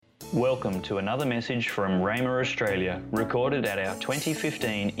Welcome to another message from Rhema Australia, recorded at our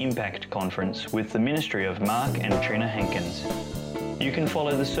 2015 Impact Conference with the ministry of Mark and Trina Hankins. You can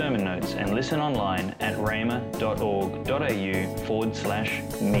follow the sermon notes and listen online at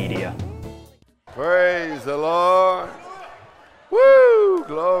rhema.org.au/media. Praise the Lord. Woo!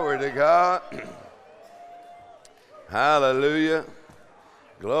 Glory to God. Hallelujah.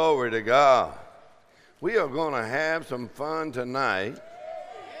 Glory to God. We are going to have some fun tonight.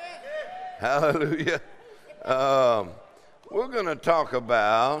 Hallelujah. We're going to talk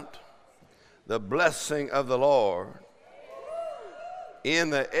about the blessing of the Lord in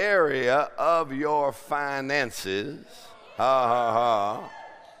the area of your finances. Ha, ha, ha.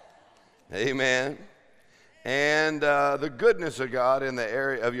 Amen. And the goodness of God in the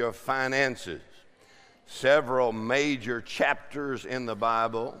area of your finances. Several major chapters in the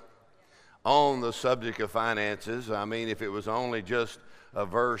Bible on the subject of finances. I mean, if it was only just a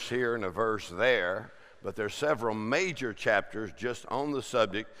verse here and a verse there, but there's several major chapters just on the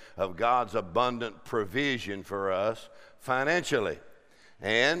subject of God's abundant provision for us financially.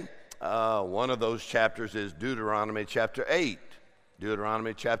 And one of those chapters is Deuteronomy chapter 8.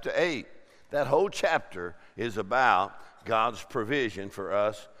 Deuteronomy chapter 8. That whole chapter is about God's provision for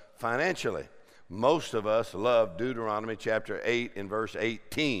us financially. Most of us love Deuteronomy chapter 8 and verse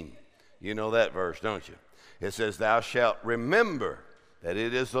 18. You know that verse, don't you? It says, "Thou shalt remember that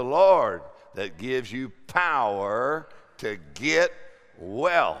it is the Lord that gives you power to get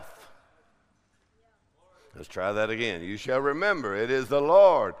wealth." Let's try that again. "You shall remember it is the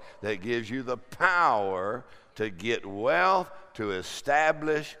Lord that gives you the power to get wealth, to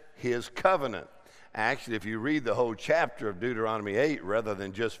establish his covenant." Actually, if you read the whole chapter of Deuteronomy 8 rather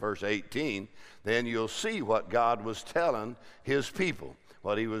than just verse 18, then you'll see what God was telling his people.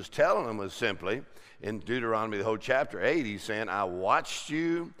 What he was telling them was simply, in Deuteronomy, the whole chapter 8, he's saying, I watched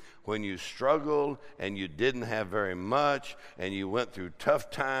you when you struggled and you didn't have very much and you went through tough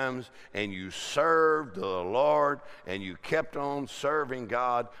times and you served the Lord and you kept on serving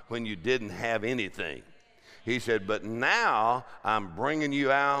God when you didn't have anything. He said, but now I'm bringing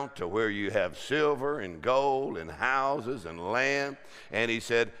you out to where you have silver and gold and houses and land. And he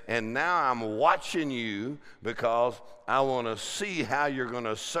said, and now I'm watching you because I want to see how you're going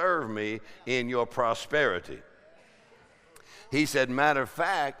to serve me in your prosperity. He said, matter of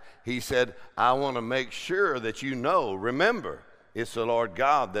fact, he said, I want to make sure that you know, remember, it's the Lord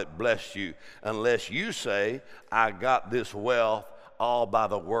God that blessed you, unless you say, I got this wealth all by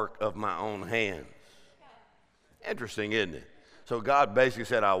the work of my own hands. Interesting, isn't it? So God basically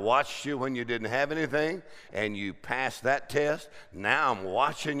said, I watched you when you didn't have anything, and you passed that test. Now I'm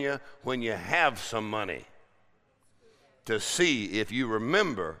watching you when you have some money to see if you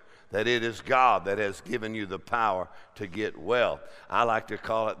remember that it is God that has given you the power to get wealth. I like to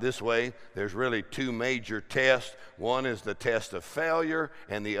call it this way. There's really two major tests. One is the test of failure,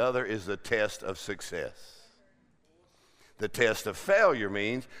 and the other is the test of success. The test of failure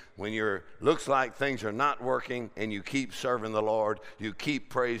means when looks like things are not working and you keep serving the Lord, you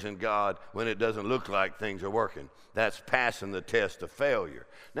keep praising God when it doesn't look like things are working. That's passing the test of failure.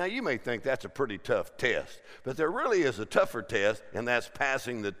 Now, you may think that's a pretty tough test, but there really is a tougher test, and that's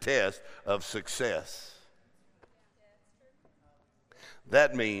passing the test of success.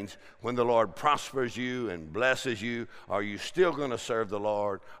 That means when the Lord prospers you and blesses you, are you still going to serve the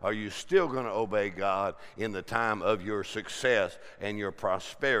Lord? Are you still going to obey God in the time of your success and your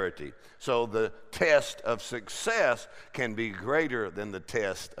prosperity? So the test of success can be greater than the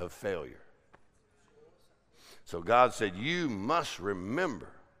test of failure. So God said, you must remember.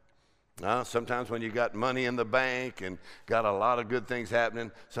 Sometimes when you got money in the bank and got a lot of good things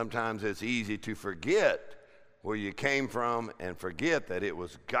happening, sometimes it's easy to forget where you came from and forget that it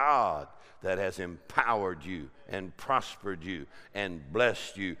was God that has empowered you and prospered you and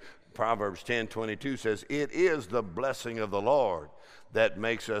blessed you. Proverbs 10:22 says, it is the blessing of the Lord that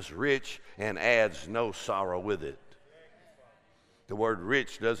makes us rich and adds no sorrow with it. The word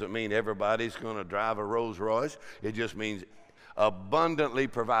rich doesn't mean everybody's going to drive a Rolls Royce. It just means abundantly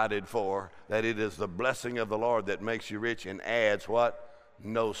provided for, that it is the blessing of the Lord that makes you rich and adds what?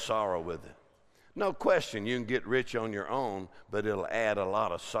 No sorrow with it. No question, you can get rich on your own, but it'll add a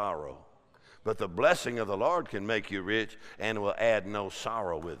lot of sorrow. But the blessing of the Lord can make you rich and will add no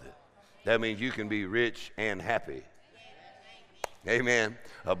sorrow with it. That means you can be rich and happy. Amen.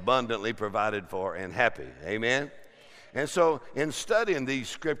 Abundantly provided for and happy. Amen. And so in studying these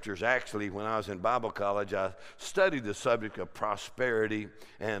scriptures, actually, when I was in Bible college, I studied the subject of prosperity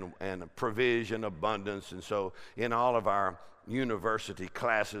and provision, abundance. And so in all of our university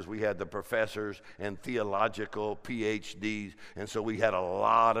classes, we had the professors and theological PhDs, and so we had a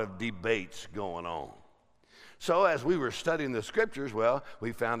lot of debates going on. So as we were studying the scriptures, well,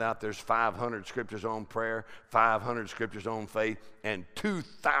 we found out there's 500 scriptures on prayer, 500 scriptures on faith, and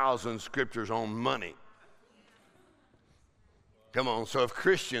 2,000 scriptures on money. Come on, so if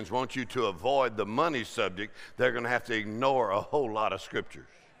Christians want you to avoid the money subject, they're going to have to ignore a whole lot of scriptures.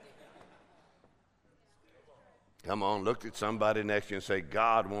 Come on, look at somebody next to you and say,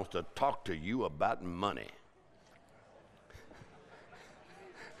 God wants to talk to you about money.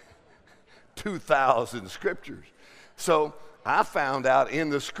 2,000 scriptures. So I found out in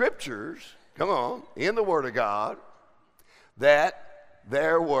the scriptures, come on, in the Word of God, that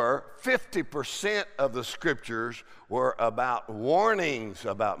there were 50% of the scriptures were about warnings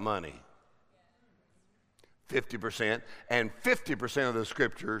about money. 50%, and 50% of the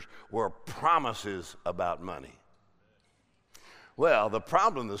scriptures were promises about money. Well, the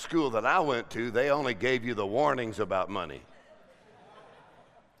problem, the school that I went to, they only gave you the warnings about money.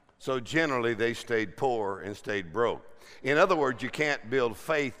 So generally, they stayed poor and stayed broke. In other words, you can't build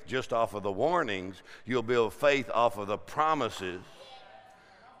faith just off of the warnings. You'll build faith off of the promises.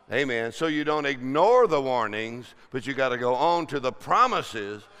 Amen. So you don't ignore the warnings, but you got to go on to the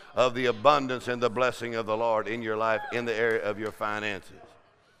promises of the abundance and the blessing of the Lord in your life, in the area of your finances.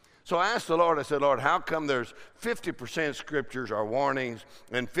 So I asked the Lord, I said, Lord, how come there's 50% scriptures are warnings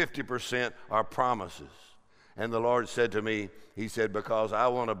and 50% are promises? And the Lord said to me, he said, because I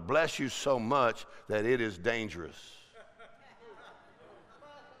want to bless you so much that it is dangerous.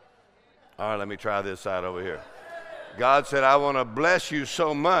 All right, let me try this side over here. God said, I want to bless you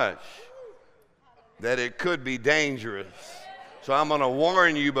so much that it could be dangerous. So I'm going to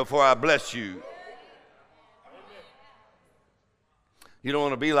warn you before I bless you. You don't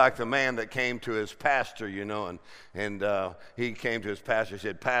want to be like the man that came to his pastor, you know, and he came to his pastor and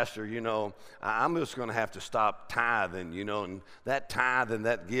said, Pastor, you know, I'm just going to have to stop tithing, you know, and that tithing,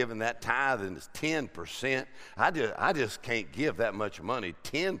 that giving, that tithing is 10%. I just can't give that much money.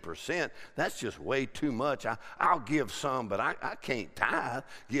 10%, that's just way too much. I'll give some, but I can't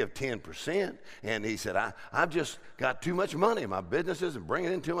give 10%. And he said, I've just got too much money. My business isn't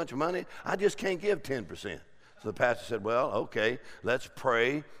bringing in too much money. I just can't give 10%. So the pastor said, well, okay, let's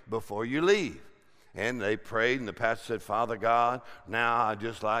pray before you leave. And they prayed, and the pastor said, Father God, now I'd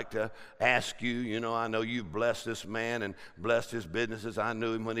just like to ask you, you know, I know you've blessed this man and blessed his businesses. I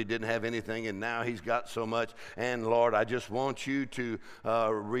knew him when he didn't have anything, and now he's got so much. And Lord, I just want you to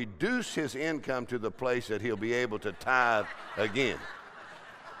reduce his income to the place that he'll be able to tithe again.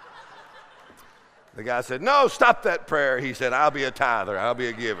 The guy said, no, stop that prayer. He said, I'll be a tither. I'll be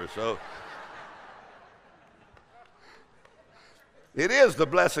a giver. So it is the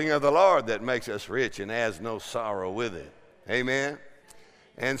blessing of the Lord that makes us rich and has no sorrow with it. Amen?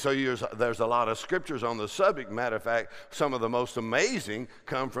 And so there's a lot of scriptures on the subject. Matter of fact, some of the most amazing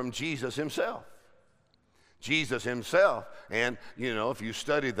come from Jesus himself. Jesus himself. And, you know, if you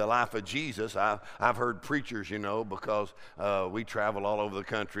study the life of Jesus, I've heard preachers, you know, because we travel all over the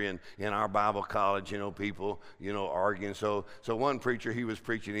country, and in our Bible college, you know, people, you know, arguing. So one preacher, he was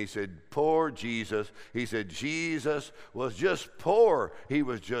preaching, he said, poor Jesus. He said, Jesus was just poor. He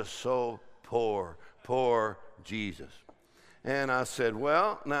was just so poor. Poor Jesus. And I said,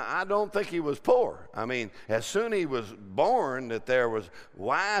 well, now, I don't think he was poor. I mean, as soon as he was born, that there was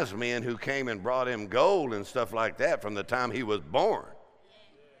wise men who came and brought him gold and stuff like that from the time he was born.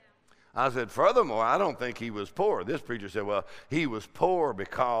 I said, furthermore, I don't think he was poor. This preacher said, well, he was poor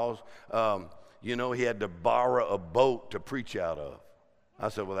because, you know, he had to borrow a boat to preach out of. I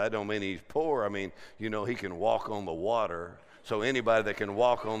said, well, that don't mean he's poor. I mean, you know, he can walk on the water. So anybody that can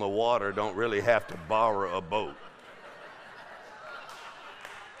walk on the water don't really have to borrow a boat.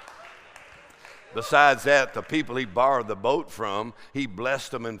 Besides that, the people he borrowed the boat from, he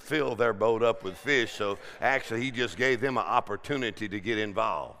blessed them and filled their boat up with fish. So actually, he just gave them an opportunity to get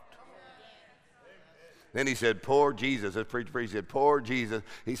involved. Then he said, poor Jesus. This preacher said, poor Jesus.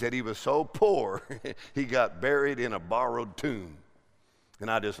 He said he was so poor, he got buried in a borrowed tomb.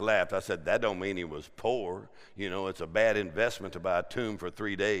 And I just laughed. I said, that don't mean he was poor. You know, it's a bad investment to buy a tomb for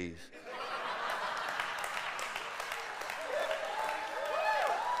 3 days.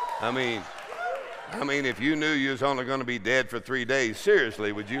 I mean, if you knew you was only going to be dead for 3 days,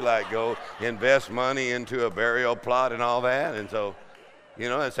 seriously, would you like go invest money into a burial plot and all that? And so, you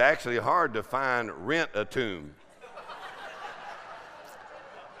know, it's actually hard to rent a tomb.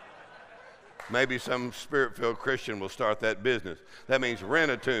 Maybe some spirit-filled Christian will start that business. That means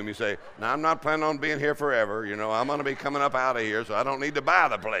rent a tomb. You say, now, I'm not planning on being here forever. You know, I'm going to be coming up out of here, so I don't need to buy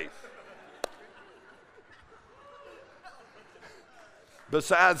the place.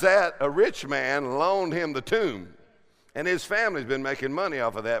 Besides that, a rich man loaned him the tomb, and his family's been making money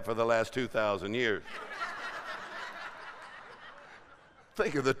off of that for the last 2,000 years.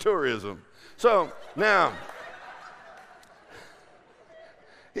 Think of the tourism. So now,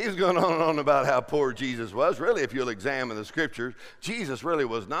 he's going on and on about how poor Jesus was. Really, if you'll examine the scriptures, Jesus really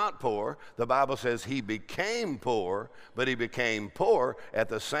was not poor. The Bible says he became poor, but he became poor at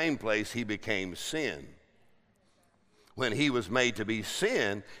the same place he became sin. When he was made to be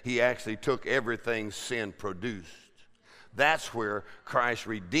sin, he actually took everything sin produced. That's where Christ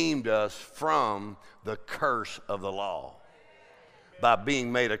redeemed us from the curse of the law, by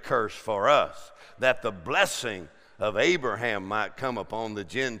being made a curse for us, that the blessing of Abraham might come upon the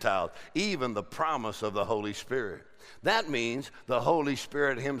Gentiles, even the promise of the Holy Spirit. That means the Holy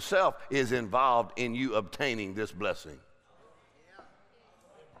Spirit himself is involved in you obtaining this blessing.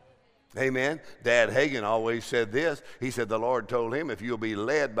 Amen. Dad Hagin always said this. He said the Lord told him, if you'll be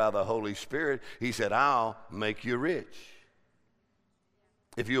led by the Holy Spirit, he said, I'll make you rich.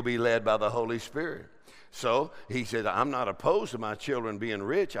 If you'll be led by the Holy Spirit. So he said, I'm not opposed to my children being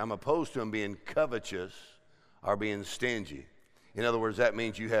rich. I'm opposed to them being covetous or being stingy. In other words, that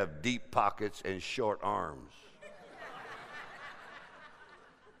means you have deep pockets and short arms.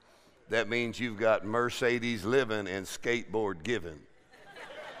 That means you've got Mercedes living and skateboard giving.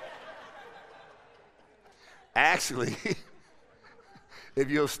 Actually, if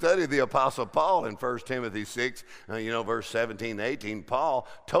you'll study the Apostle Paul in 1 Timothy 6, verse 17 and 18, Paul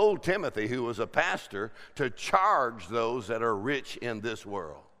told Timothy, who was a pastor, to charge those that are rich in this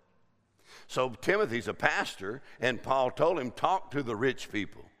world. So Timothy's a pastor, and Paul told him, talk to the rich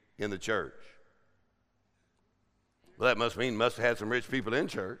people in the church. Well, that must have had some rich people in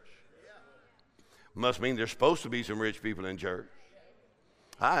church. Must mean there's supposed to be some rich people in church.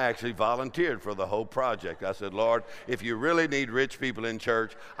 I actually volunteered for the whole project. I said, Lord, if you really need rich people in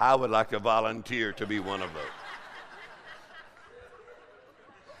church, I would like to volunteer to be one of those.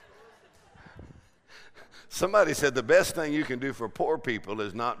 Somebody said the best thing you can do for poor people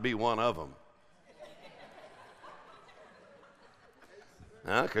is not be one of them.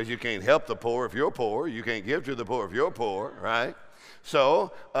 Because you can't help the poor if you're poor. You can't give to the poor if you're poor, right?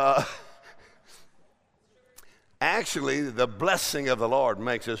 So, actually, the blessing of the Lord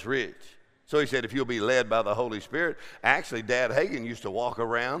makes us rich. So he said, if you'll be led by the Holy Spirit. Actually, Dad Hagin used to walk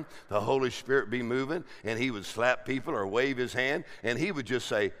around, the Holy Spirit be moving, and he would slap people or wave his hand, and he would just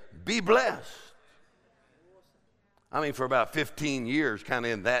say, be blessed. For about 15 years, kind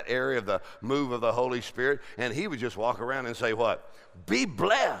of in that area of the move of the Holy Spirit, and he would just walk around and say what? Be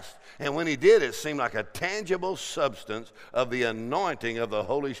blessed. And when he did, it seemed like a tangible substance of the anointing of the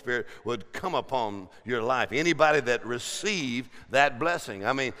Holy Spirit would come upon your life. Anybody that received that blessing.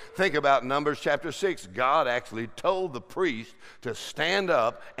 Think about Numbers chapter 6. God actually told the priest to stand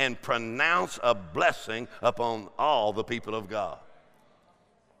up and pronounce a blessing upon all the people of God.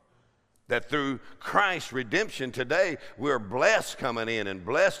 That through Christ's redemption today, we're blessed coming in and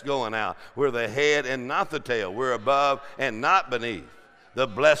blessed going out. We're the head and not the tail. We're above and not beneath. The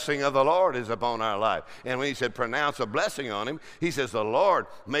blessing of the Lord is upon our life. And when he said pronounce a blessing on him, he says the Lord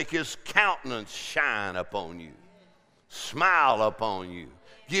make his countenance shine upon you, smile upon you,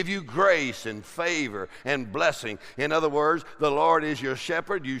 give you grace and favor and blessing. In other words, the Lord is your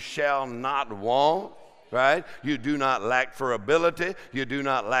shepherd. You shall not want. Right? You do not lack for ability, you do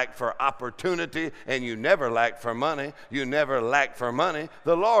not lack for opportunity, and you never lack for money. You never lack for money.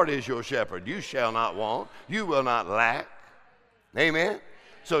 The Lord is your shepherd. You shall not want. You will not lack. Amen?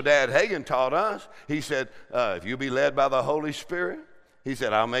 So Dad Hagin taught us, he said, if you be led by the Holy Spirit, he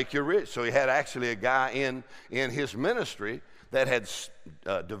said, I'll make you rich. So he had actually a guy in his ministry that had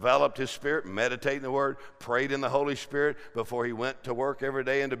developed his spirit, meditated the Word, prayed in the Holy Spirit before he went to work every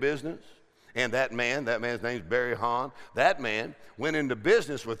day into business. And that man's name's Barry Hahn, that man went into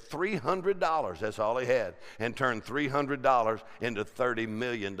business with $300, that's all he had, and turned $300 into $30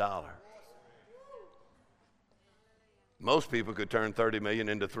 million. Most people could turn $30 million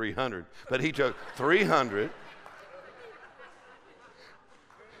into $300, but he took $300,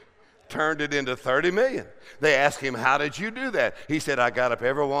 turned it into $30 million. They asked him, how did you do that? He said, I got up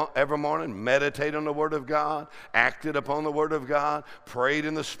every morning, meditated on the Word of God, acted upon the Word of God, prayed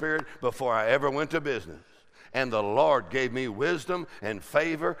in the Spirit before I ever went to business. And the Lord gave me wisdom and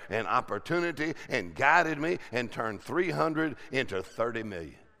favor and opportunity and guided me and turned 300 into 30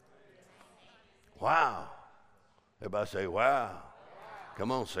 million. Wow. Everybody say, wow. Come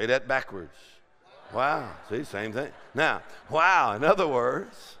on, say that backwards. Wow. See, same thing. Now, wow, in other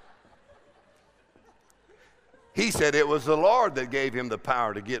words, He said it was the Lord that gave him the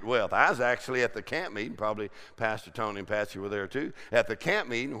power to get wealth. I was actually at the camp meeting, probably Pastor Tony and Patsy were there too, at the camp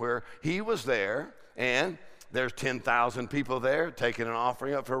meeting where he was there, and there's 10,000 people there taking an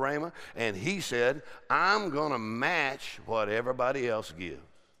offering up for Rhema, and he said, I'm going to match what everybody else gives.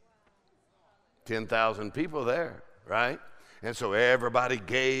 10,000 people there, right? And so everybody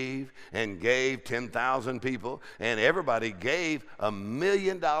gave and gave, 10,000 people, and everybody gave $1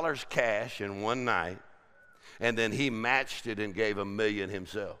 million cash in one night, and then he matched it and gave $1 million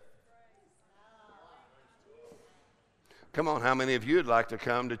himself. Come on, how many of you would like to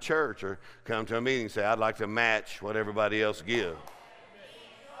come to church or come to a meeting and say, I'd like to match what everybody else gives?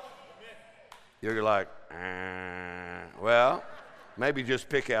 You're like, well, maybe just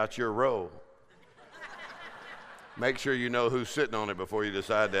pick out your row. Make sure you know who's sitting on it before you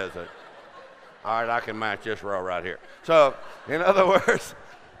decide that. All right, I can match this row right here. So, in other words,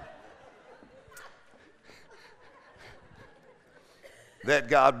 that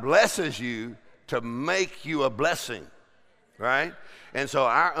God blesses you to make you a blessing, right? And so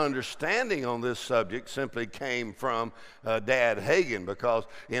our understanding on this subject simply came from Dad Hagin, because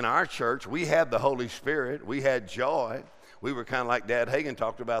in our church we had the Holy Spirit, we had joy. We were kind of like Dad Hagin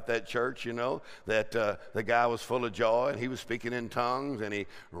talked about that church, you know, that the guy was full of joy and he was speaking in tongues and he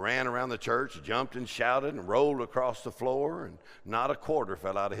ran around the church, jumped and shouted and rolled across the floor, and not a quarter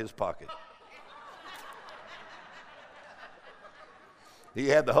fell out of his pocket. He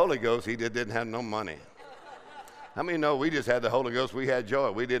had the Holy Ghost, he didn't have no money. How many know we just had the Holy Ghost, we had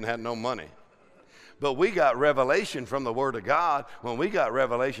joy, we didn't have no money? But we got revelation from the Word of God. When we got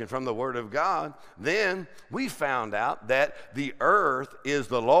revelation from the Word of God, then we found out that the earth is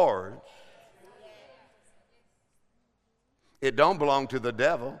the Lord's. It don't belong to the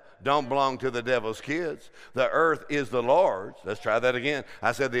devil, don't belong to the devil's kids. The earth is the Lord's. Let's try that again.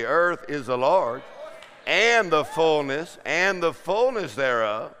 I said the earth is the Lord's, and the fullness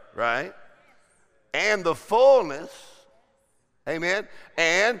thereof, right? And the fullness, amen?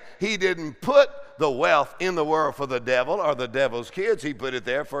 And he didn't put the wealth in the world for the devil or the devil's kids. He put it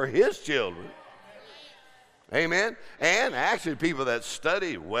there for his children. Amen? And actually people that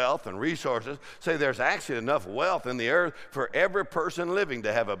study wealth and resources say there's actually enough wealth in the earth for every person living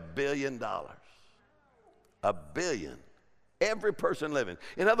to have $1 billion. $1 billion. Every person living.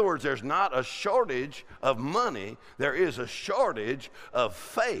 In other words, there's not a shortage of money. There is a shortage of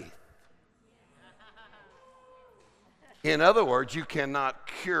faith. In other words, you cannot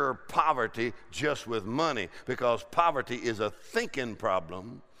cure poverty just with money, because poverty is a thinking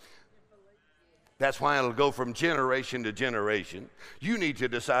problem. That's why it'll go from generation to generation. You need to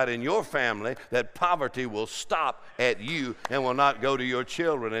decide in your family that poverty will stop at you and will not go to your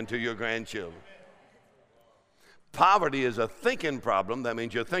children and to your grandchildren. Poverty is a thinking problem. That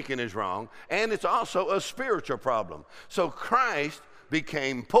means your thinking is wrong. And it's also a spiritual problem. So Christ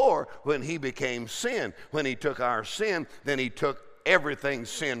became poor when he became sin. When he took our sin, then he took everything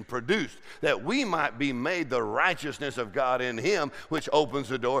sin produced, that we might be made the righteousness of God in him, which opens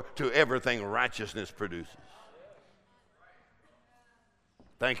the door to everything righteousness produces.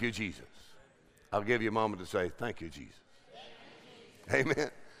 Thank you, Jesus. I'll give you a moment to say, thank you, Jesus.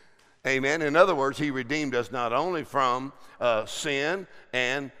 Amen. Amen. In other words, he redeemed us not only from sin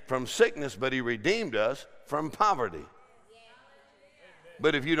and from sickness, but he redeemed us from poverty.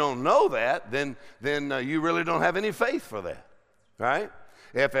 But if you don't know that, then you really don't have any faith for that, right?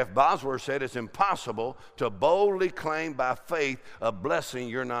 F.F. Bosworth said it's impossible to boldly claim by faith a blessing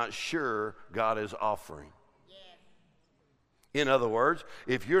you're not sure God is offering. In other words,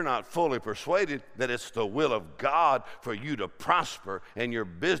 if you're not fully persuaded that it's the will of God for you to prosper and your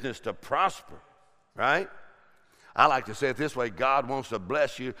business to prosper, right? I like to say it this way: God wants to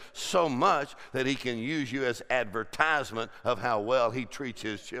bless you so much that he can use you as advertisement of how well he treats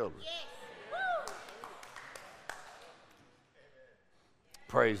his children. Yes.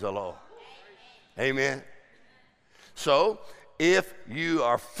 Praise the Lord. Amen. So, if you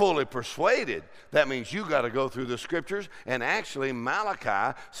are fully persuaded, that means you got to go through the scriptures, and actually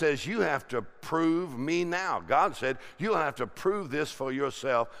Malachi says you have to prove me now. God said you'll have to prove this for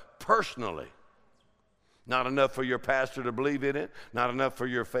yourself personally. Not enough for your pastor to believe in it. Not enough for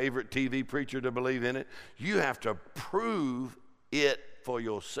your favorite TV preacher to believe in it. You have to prove it for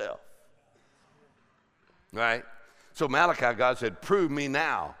yourself. Right? So Malachi, God said, prove me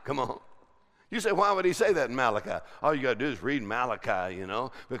now. Come on. You say, why would he say that in Malachi? All you got to do is read Malachi, you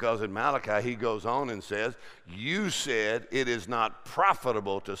know, because in Malachi he goes on and says, you said it is not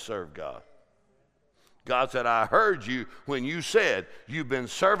profitable to serve God. God said, I heard you when you said you've been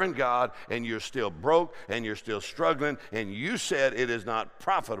serving God and you're still broke and you're still struggling, and you said it is not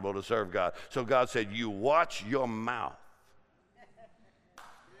profitable to serve God. So God said, you watch your mouth.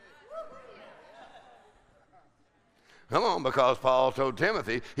 Come on, because Paul told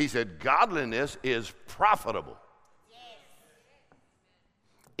Timothy, he said, godliness is profitable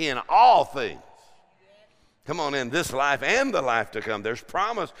in all things. Come on, in this life and the life to come. There's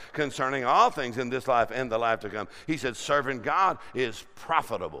promise concerning all things in this life and the life to come. He said, serving God is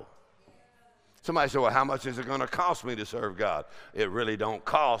profitable. Somebody said, well, how much is it going to cost me to serve God? It really don't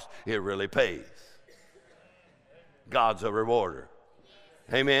cost, it really pays. God's a rewarder.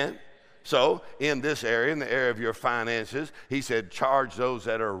 Amen? So, in this area, in the area of your finances, he said, charge those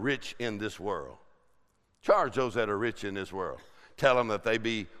that are rich in this world. Charge those that are rich in this world. Tell them that they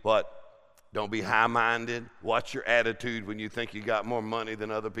be what? Don't be high-minded. Watch your attitude when you think you got more money than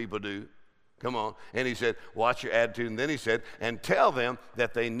other people do. Come on. And he said, watch your attitude. And then he said, and tell them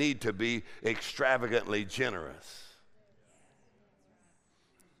that they need to be extravagantly generous.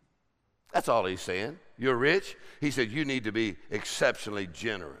 That's all he's saying. You're rich? He said, you need to be exceptionally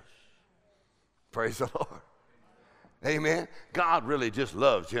generous. Praise the Lord. Amen. God really just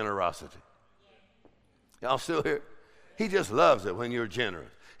loves generosity. Y'all still here? He just loves it when you're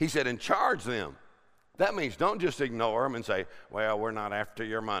generous. He said, and charge them. That means don't just ignore them and say, well, we're not after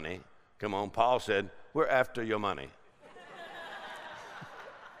your money. Come on, Paul said, we're after your money.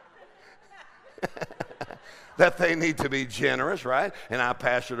 That they need to be generous, right? And I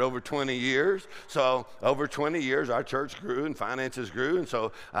pastored over 20 years. So over 20 years, our church grew and finances grew. And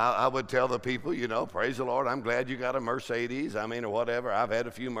so I would tell the people, you know, praise the Lord, I'm glad you got a Mercedes. I mean, or whatever. I've had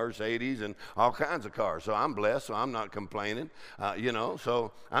a few Mercedes and all kinds of cars. So I'm blessed, so I'm not complaining, you know.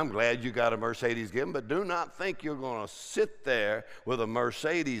 So I'm glad you got a Mercedes given. But do not think you're going to sit there with a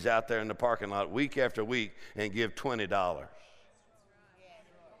Mercedes out there in the parking lot week after week and give $20.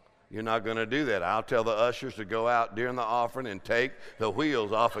 You're not going to do that. I'll tell the ushers to go out during the offering and take the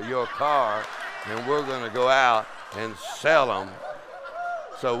wheels off of your car, and we're going to go out and sell them.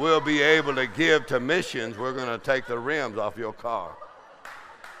 So we'll be able to give to missions. We're going to take the rims off your car.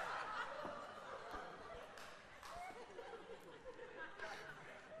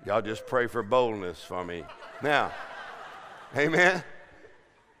 Y'all just pray for boldness for me. Now, amen?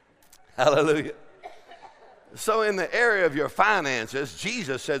 Hallelujah. So in the area of your finances,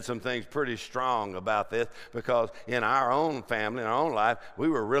 Jesus said some things pretty strong about this, because in our own family, in our own life, we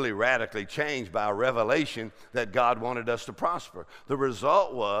were really radically changed by a revelation that God wanted us to prosper. The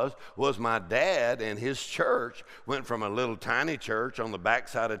result was my dad and his church went from a little tiny church on the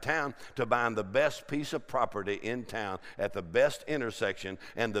backside of town to buying the best piece of property in town at the best intersection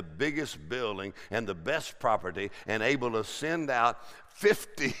and the biggest building and the best property, and able to send out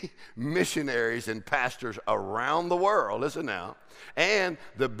 50 missionaries and pastors around the world. Listen now. And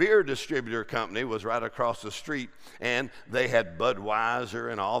the beer distributor company was right across the street, and they had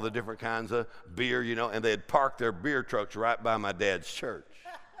Budweiser and all the different kinds of beer, you know, and they had parked their beer trucks right by my dad's church.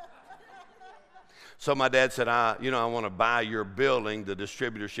 So my dad said, I want to buy your building, the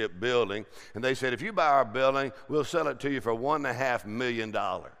distributorship building. And they said, if you buy our building, we'll sell it to you for $1.5 million.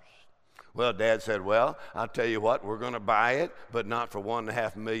 Well, Dad said, well, I'll tell you what, we're going to buy it, but not for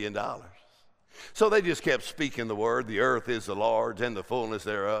 $1.5 million. So they just kept speaking the word. The earth is the Lord's and the fullness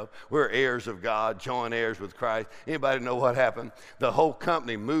thereof. We're heirs of God, joint heirs with Christ. Anybody know what happened? The whole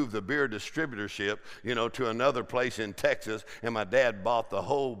company moved the beer distributorship, you know, to another place in Texas, and my dad bought the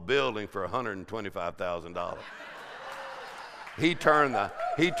whole building for $125,000. He turned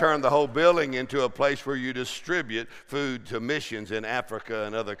the whole building into a place where you distribute food to missions in Africa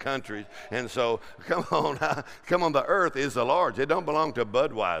and other countries. And so, come on, the earth is the Lord's. It don't belong to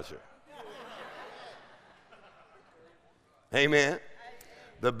Budweiser. Amen.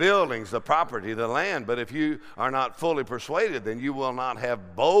 The buildings, the property, the land. But if you are not fully persuaded, then you will not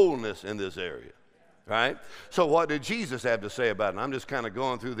have boldness in this area. Right? So what did Jesus have to say about it? And I'm just kind of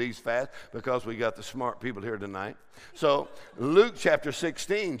going through these fast because we got the smart people here tonight. So Luke chapter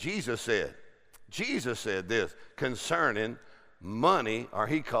 16, Jesus said this concerning money, or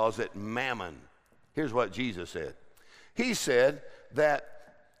he calls it mammon. Here's what Jesus said. He said that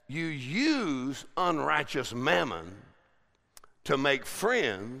you use unrighteous mammon to make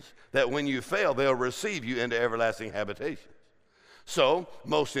friends, that when you fail, they'll receive you into everlasting habitation. So,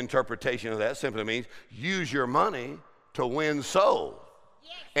 most interpretation of that simply means use your money to win souls.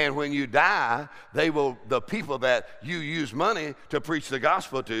 Yes. And when you die, the people that you use money to preach the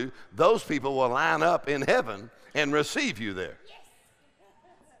gospel to, those people will line up in heaven and receive you there. Yes.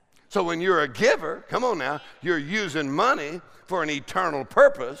 So when you're a giver, come on now, you're using money for an eternal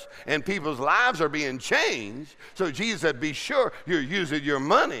purpose, and people's lives are being changed. So Jesus said, be sure you're using your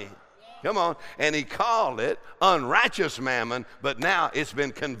money. Come on. And he called it unrighteous mammon, but now it's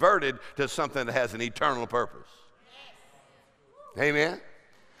been converted to something that has an eternal purpose. Amen.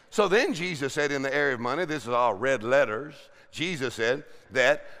 So then Jesus said in the area of money, this is all red letters, Jesus said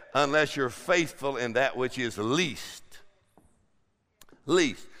that unless you're faithful in that which is least.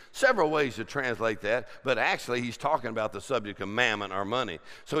 Several ways to translate that, but actually he's talking about the subject of mammon or money.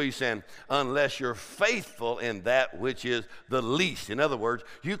 So he's saying, unless you're faithful in that which is the least. In other words,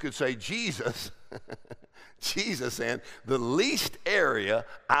 you could say Jesus, Jesus saying, the least area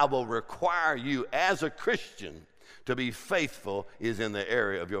I will require you as a Christian to be faithful is in the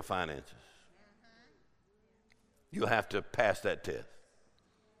area of your finances. You'll have to pass that test.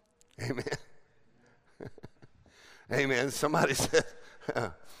 Amen. Amen. Somebody said,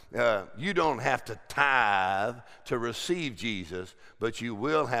 you don't have to tithe to receive Jesus, but you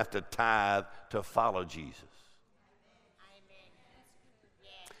will have to tithe to follow Jesus.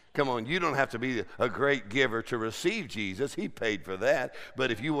 Come on, you don't have to be a great giver to receive Jesus. He paid for that. But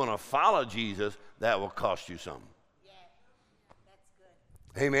if you want to follow Jesus, that will cost you something.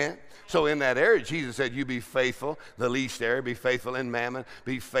 Amen. So in that area, Jesus said, you be faithful, the least area, be faithful in mammon,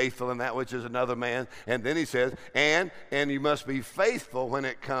 be faithful in that which is another man. And then he says, and you must be faithful when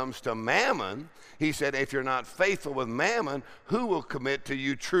it comes to mammon. He said, if you're not faithful with mammon, who will commit to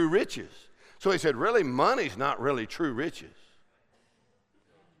you true riches? So he said, really, money's not really true riches.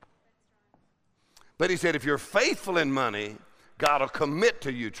 But he said, if you're faithful in money, God will commit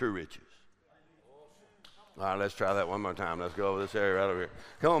to you true riches. All right, let's try that one more time. Let's go over this area right over here.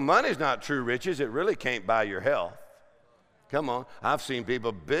 Come on, money's not true riches. It really can't buy your health. Come on. I've seen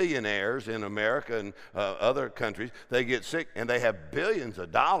people, billionaires in America and other countries, they get sick and they have billions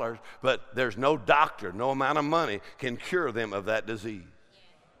of dollars, but there's no doctor, no amount of money can cure them of that disease.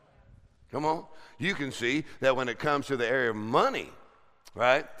 Come on. You can see that when it comes to the area of money,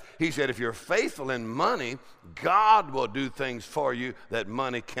 right? He said if you're faithful in money, God will do things for you that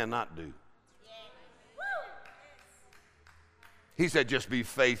money cannot do. He said, just be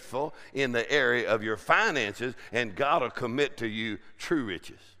faithful in the area of your finances, and God will commit to you true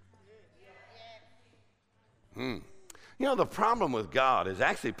riches. You know, the problem with God is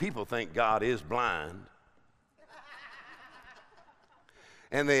actually people think God is blind.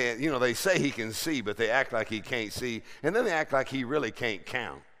 And they say he can see, but they act like he can't see. And then they act like he really can't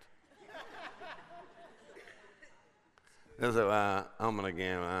count. They say, I'm going to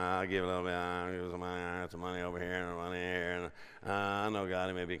give, I'll give a little bit, I'll give some money over here and money here. And I know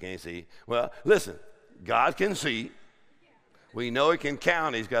God, maybe he can't see. Well, listen, God can see. We know he can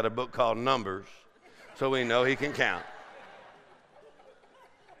count. He's got a book called Numbers, so we know he can count.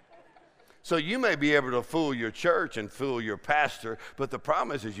 So you may be able to fool your church and fool your pastor, but the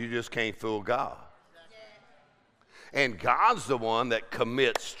problem is you just can't fool God. And God's the one that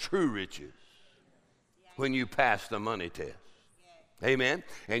commits true riches when you pass the money test. Amen?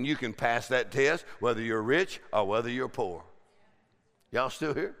 And you can pass that test whether you're rich or whether you're poor. Y'all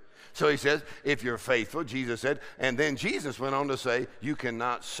still here? So he says, if you're faithful, Jesus said, and then Jesus went on to say, you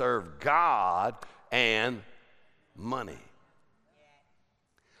cannot serve God and money.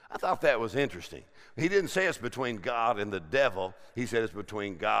 I thought that was interesting. He didn't say it's between God and the devil. He said it's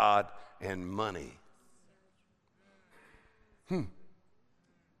between God and money.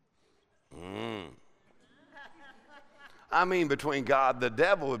 I mean, between God and the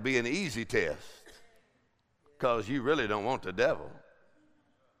devil would be an easy test because you really don't want the devil,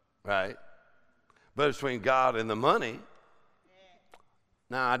 right? But between God and the money,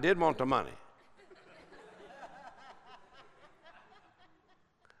 now I did want the money.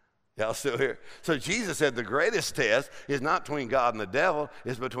 Y'all still here? So Jesus said the greatest test is not between God and the devil,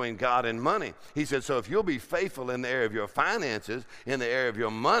 it's between God and money. He said, so if you'll be faithful in the area of your finances, in the area of your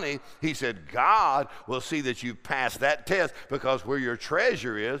money, he said, God will see that you pass that test because where your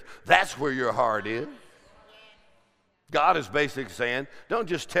treasure is, that's where your heart is. God is basically saying, don't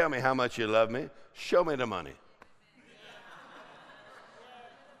just tell me how much you love me, show me the money.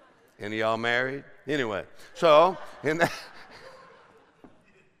 Any of y'all married? Anyway, so in that...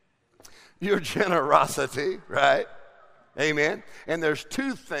 your generosity, right? Amen. And there's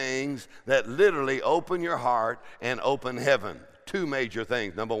two things that literally open your heart and open heaven. Two major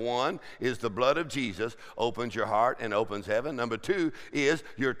things. Number one is the blood of Jesus opens your heart and opens heaven. Number two is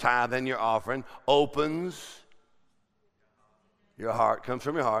your tithe and your offering opens your heart, comes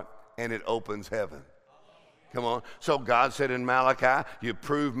from your heart, and it opens heaven. Come on. So God said in Malachi, you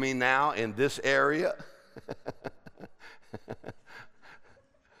prove me now in this area.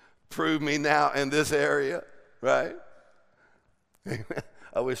 Prove me now in this area, right?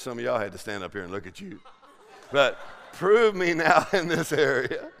 I wish some of y'all had to stand up here and look at you. But prove me now in this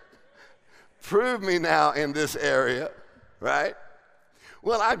area. Prove me now in this area, right?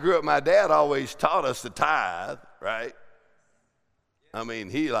 Well, I grew up, my dad always taught us to tithe, right? I mean,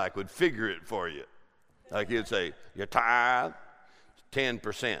 he like would figure it for you. Like he'd say, your tithe,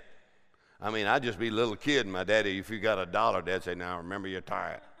 10%. I mean, I'd just be a little kid, and my daddy, if you got $1, Dad'd say, now remember your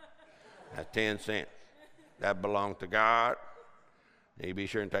tithe. That's 10 cents. That belongs to God. And you be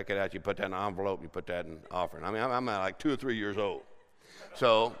sure and take it out. You put that in an envelope. You put that in offering. I mean, I'm like 2 or 3 years old.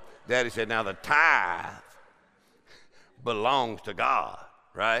 So Daddy said, now the tithe belongs to God,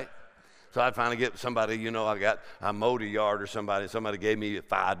 right? So I'd finally get somebody, you know, I mowed a yard or somebody gave me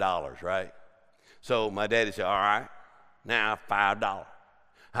 $5, right? So my daddy said, all right, now $5.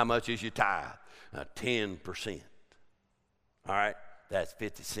 How much is your tithe? 10%. All right, that's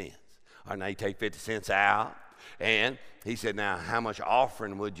 50 cents. All right, now you take 50 cents out. And he said, now how much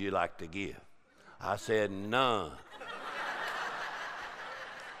offering would you like to give? I said, none.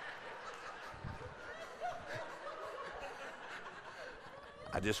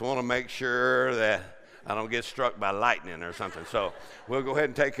 I just want to make sure that I don't get struck by lightning or something. So we'll go ahead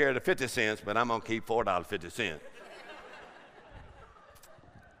and take care of the 50 cents, but I'm going to keep $4.50.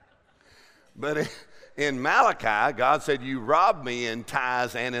 But in Malachi, God said, you robbed me in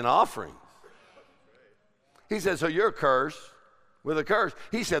tithes and in offerings. He said, so you're cursed with a curse.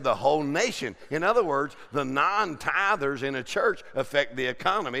 He said the whole nation. In other words, the non-tithers in a church affect the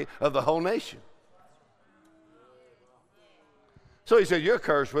economy of the whole nation. So he said, you're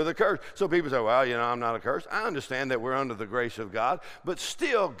cursed with a curse. So people say, well, you know, I'm not a curse. I understand that we're under the grace of God, but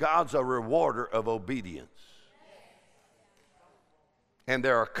still God's a rewarder of obedience. And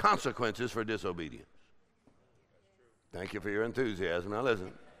there are consequences for disobedience. Thank you for your enthusiasm. Now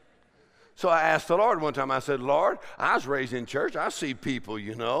listen. So I asked the Lord one time, I said, Lord, I was raised in church. I see people,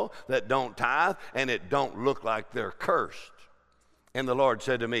 you know, that don't tithe, and it don't look like they're cursed. And the Lord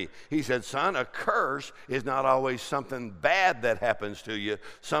said to me, he said, son, a curse is not always something bad that happens to you.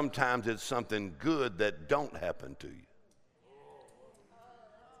 Sometimes it's something good that don't happen to you.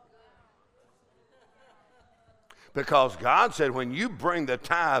 Because God said, when you bring the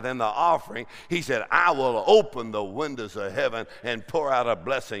tithe and the offering, he said, I will open the windows of heaven and pour out a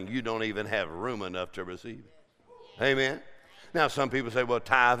blessing you don't even have room enough to receive. Amen. Now, some people say, well,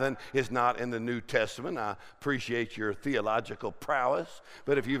 tithing is not in the New Testament. I appreciate your theological prowess,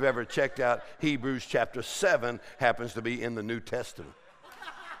 but if you've ever checked out Hebrews chapter 7, happens to be in the New Testament.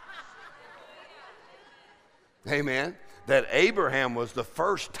 Amen. That Abraham was the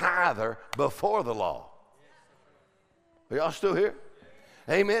first tither before the law. Are y'all still here?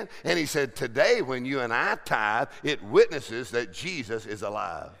 Amen. And he said, today when you and I tithe, it witnesses that Jesus is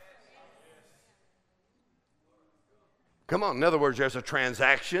alive. Come on. In other words, there's a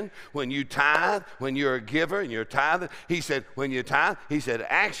transaction when you tithe, when you're a giver and you're tithing. He said, when you tithe, he said,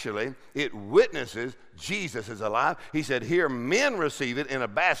 actually, it witnesses Jesus is alive. He said, here men receive it in a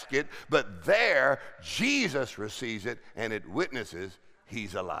basket, but there Jesus receives it and it witnesses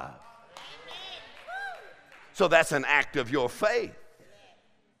he's alive. So that's an act of your faith.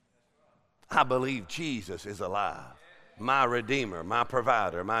 I believe Jesus is alive. My Redeemer, my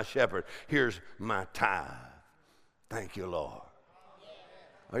provider, my shepherd. Here's my tithe. Thank you, Lord.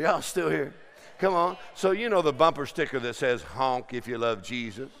 Are y'all still here? Come on. So you know the bumper sticker that says honk if you love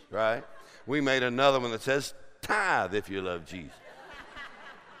Jesus, right? We made another one that says tithe if you love Jesus.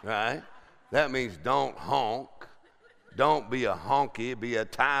 Right? That means don't honk. Don't be a honky, be a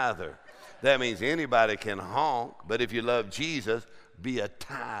tither. That means anybody can honk, but if you love Jesus, be a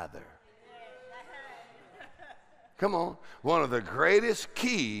tither. Come on. One of the greatest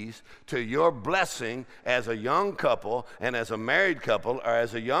keys to your blessing as a young couple and as a married couple or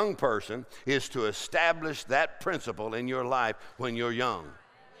as a young person is to establish that principle in your life when you're young.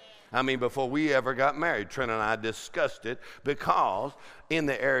 I mean, before we ever got married, Trent and I discussed it because in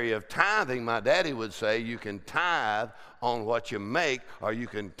the area of tithing, my daddy would say you can tithe on what you make or you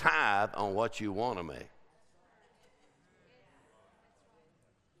can tithe on what you want to make.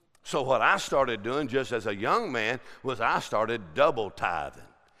 So what I started doing just as a young man was I started double tithing.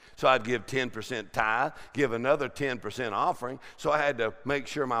 So I'd give 10% tithe, give another 10% offering. So I had to make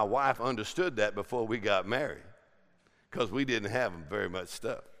sure my wife understood that before we got married because we didn't have very much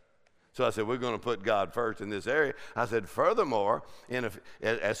stuff. So I said, we're going to put God first in this area. I said, furthermore,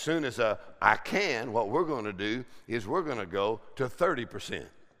 as soon as I can, what we're going to do is we're going to go to 30%.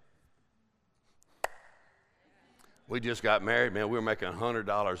 We just got married, man. We were making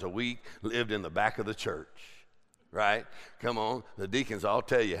 $100 a week, lived in the back of the church. right? Come on, the deacons all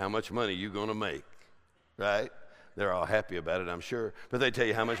tell you how much money you're going to make, right? They're all happy about it, I'm sure, but they tell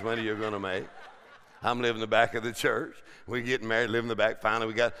you how much money you're going to make. I'm living in the back of the church. We getting married, live in the back. Finally,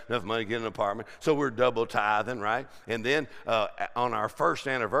 we got enough money to get an apartment. So we're double tithing, right? And then on our first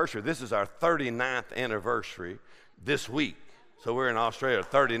anniversary, this is our 39th anniversary this week. So we're in Australia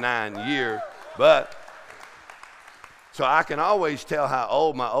 39 years. But so I can always tell how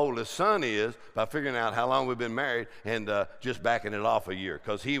old my oldest son is by figuring out how long we've been married and just backing it off a year,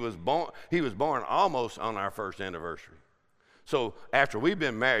 because he was born almost on our first anniversary. So after we've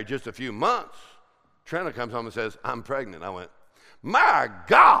been married just a few months, Trina comes home and says, I'm pregnant. I went, my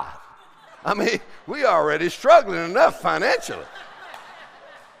God. I mean, we already struggling enough financially.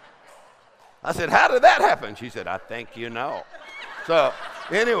 I said, how did that happen? She said, I think you know. So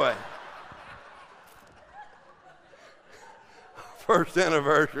anyway, first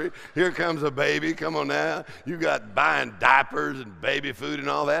anniversary, here comes a baby. Come on now. You got buying diapers and baby food and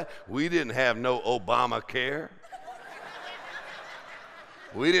all that. We didn't have no Obamacare.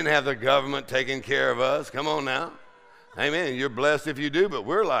 We didn't have the government taking care of us. Come on now. Amen. You're blessed if you do, but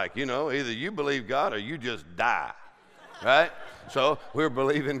we're like, either you believe God or you just die, right? So we're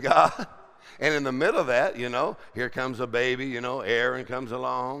believing God. And in the middle of that, here comes a baby, Aaron comes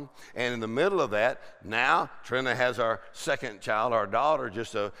along. And in the middle of that, now Trina has our second child, our daughter,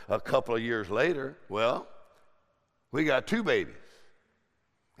 just a couple of years later. Well, we got two babies.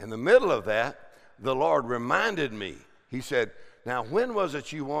 In the middle of that, the Lord reminded me. He said, now, when was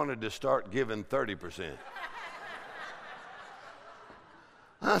it you wanted to start giving 30%?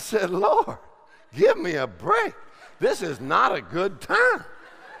 I said, Lord, give me a break. This is not a good time.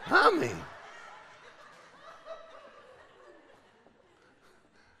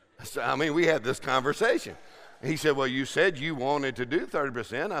 We had this conversation. He said, well, you said you wanted to do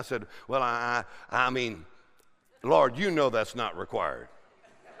 30%. I said, well, I mean, Lord, you know that's not required.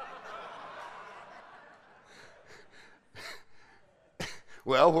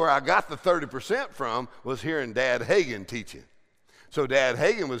 Well, where I got the 30% from was hearing Dad Hagin teaching. So Dad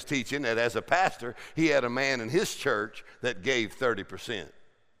Hagin was teaching that as a pastor, he had a man in his church that gave 30%.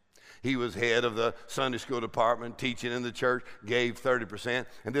 He was head of the Sunday school department, teaching in the church, gave 30%.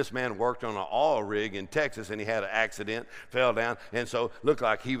 And this man worked on an oil rig in Texas, and he had an accident, fell down, and so looked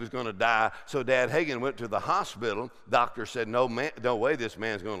like he was going to die. So Dad Hagin went to the hospital. Doctor said, no way this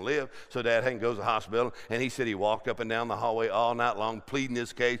man's going to live. So Dad Hagin goes to the hospital, and he said he walked up and down the hallway all night long, pleading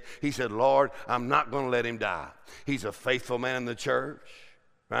his case. He said, Lord, I'm not going to let him die. He's a faithful man in the church,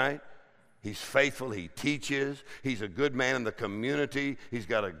 right? He's faithful, he teaches, he's a good man in the community, he's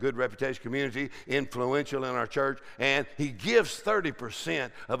got a good reputation community, influential in our church, and he gives 30%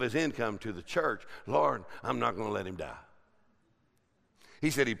 of his income to the church. Lord, I'm not going to let him die.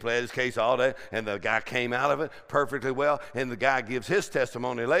 He said he pled his case all day, and the guy came out of it perfectly well, and the guy gives his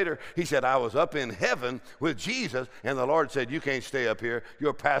testimony later. He said, I was up in heaven with Jesus, and the Lord said, you can't stay up here,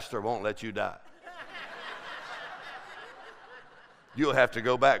 your pastor won't let you die. You'll have to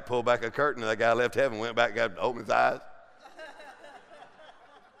go back, pull back a curtain. And that guy left heaven, went back, got opened his eyes.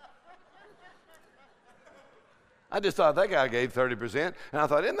 I just thought that guy gave 30%. And I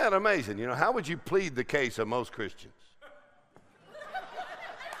thought, isn't that amazing? How would you plead the case of most Christians?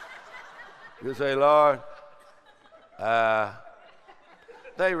 You say, Lord,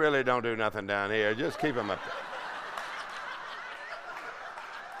 they really don't do nothing down here. Just keep them up there.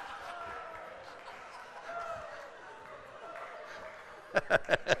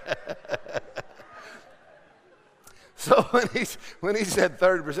 So when he said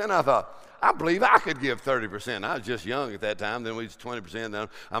 30%, I thought, I believe I could give 30%. I was just young at that time. Then we was 20%. Then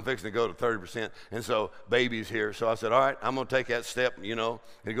I'm fixing to go to 30%. And so baby's here. So I said, all right, I'm going to take that step, and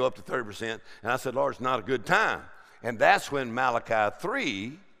go up to 30%. And I said, Lord, it's not a good time. And that's when Malachi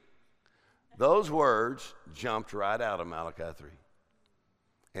 3, those words jumped right out of Malachi 3.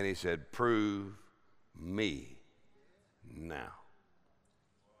 And he said, prove me now.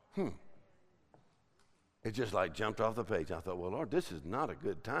 It just like jumped off the page. I thought, well, Lord, this is not a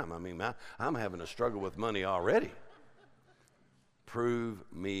good time. I'm having a struggle with money already. Prove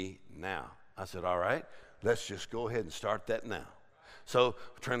me now. I said, all right, let's just go ahead and start that now. So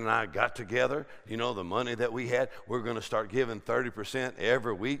Trent and I got together, the money that we had, we're going to start giving 30%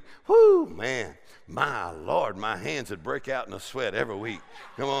 every week. Whoo, man, my Lord, my hands would break out in a sweat every week.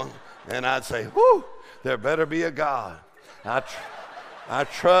 Come on. And I'd say, whoo, there better be a God. I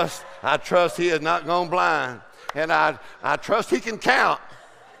trust he is not gone blind, and I trust he can count.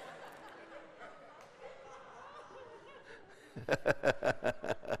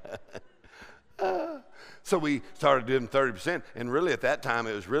 So we started doing 30%, and really at that time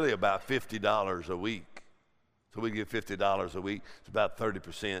it was really about $50 a week. So we give $50 a week. It's about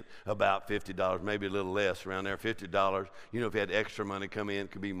 30%, about $50, maybe a little less around there, $50. You know, if you had extra money come in,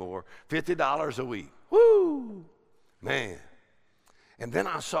 it could be more. $50 a week. Woo! Man. And then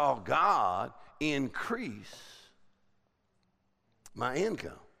I saw God increase my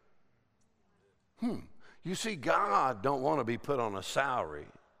income. You see, God don't want to be put on a salary.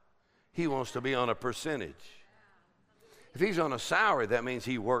 He wants to be on a percentage. If he's on a salary, that means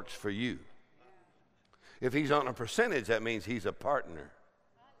he works for you. If he's on a percentage, that means he's a partner.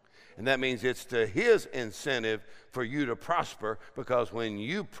 And that means it's to his incentive for you to prosper, because when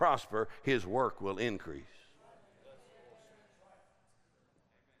you prosper, his work will increase.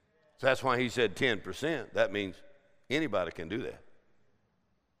 So that's why he said 10%. That means anybody can do that.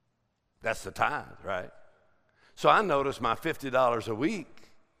 That's the tithe, right? So I noticed my $50 a week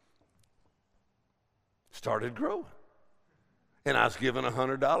started growing. And I was giving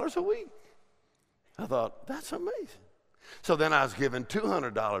 $100 a week. I thought, that's amazing. So then I was giving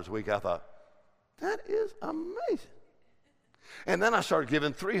 $200 a week. I thought, that is amazing. And then I started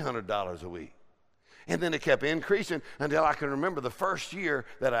giving $300 a week. And then it kept increasing until I can remember the first year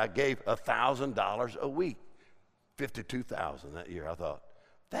that I gave $1,000 a week. $52,000 that year. I thought,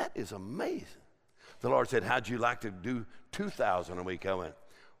 that is amazing. The Lord said, how'd you like to do $2,000 a week? I went,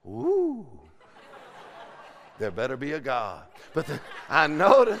 ooh, there better be a God. But then I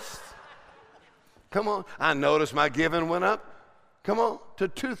noticed, come on, I noticed my giving went up, come on, to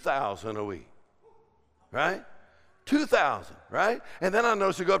 $2,000 a week, right? $2,000, right? And then I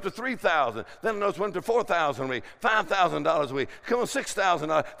noticed it go up to $3,000. Then I noticed it went to $4,000 a week, $5,000 a week, come on,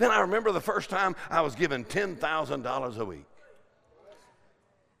 $6,000. Then I remember the first time I was given $10,000 a week.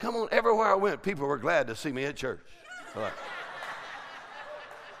 Come on, everywhere I went, people were glad to see me at church. Like,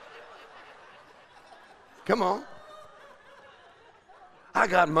 come on. I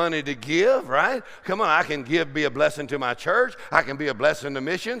got money to give, right? Come on, I can give, be a blessing to my church. I can be a blessing to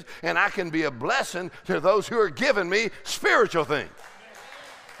missions. And I can be a blessing to those who are giving me spiritual things.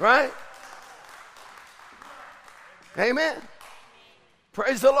 Right? Amen.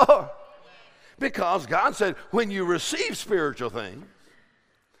 Praise the Lord. Because God said, when you receive spiritual things,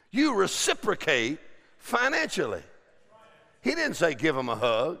 you reciprocate financially. He didn't say give them a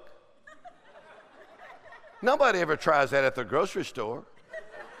hug. Nobody ever tries that at the grocery store.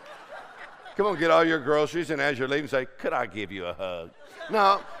 Come on, get all your groceries, and as you're leaving, say, could I give you a hug?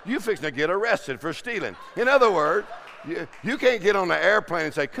 No, you fixing to get arrested for stealing. In other words, you can't get on the airplane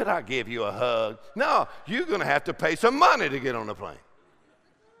and say, could I give you a hug? No, you're going to have to pay some money to get on the plane.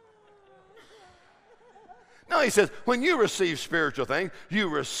 No, he says, when you receive spiritual things, you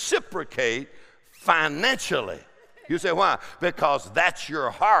reciprocate financially. You say, why? Because that's your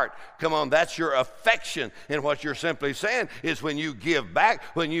heart. Come on, that's your affection. And what you're simply saying is when you give back,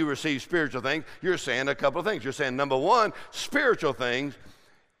 when you receive spiritual things, you're saying a couple of things. You're saying, number one, spiritual things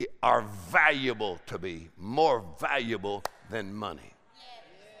are valuable to me, more valuable than money.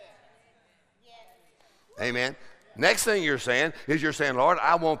 Amen. Next thing you're saying is you're saying, Lord,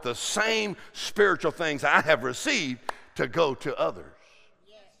 I want the same spiritual things I have received to go to others.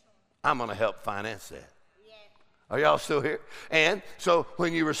 I'm going to help finance that. Are y'all still here? And so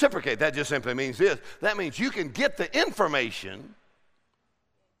when you reciprocate, that just simply means this. That means you can get the information.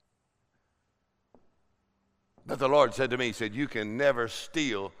 But the Lord said to me, he said, you can never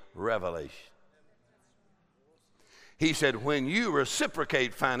steal revelation. He said, when you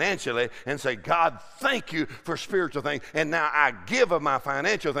reciprocate financially and say, God, thank you for spiritual things, and now I give of my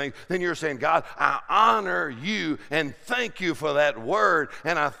financial things, then you're saying, God, I honor you and thank you for that word,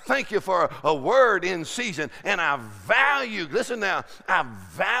 and I thank you for a word in season, and I value, listen now, I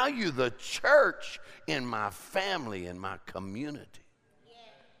value the church in my family, in my community.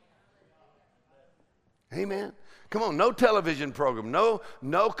 Amen. Come on, no television program,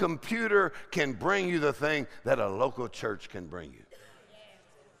 no computer can bring you the thing that a local church can bring you.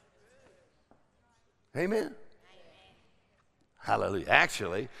 Amen. Hallelujah.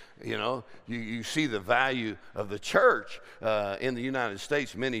 Actually, you know, you see the value of the church in the United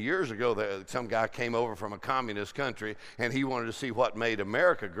States. Many years ago, some guy came over from a communist country, and he wanted to see what made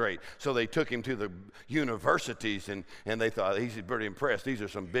America great. So they took him to the universities, and they thought, he's pretty impressed. These are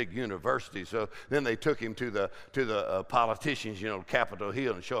some big universities. So then they took him to the politicians, you know, Capitol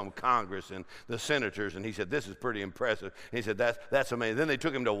Hill, and show him Congress and the senators. And he said, this is pretty impressive. And he said, that's amazing. Then they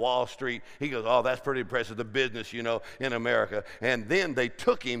took him to Wall Street. He goes, oh, that's pretty impressive, the business, you know, in America. And then they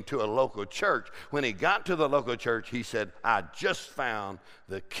took him to a local church. When he got to the local church, he said, I just found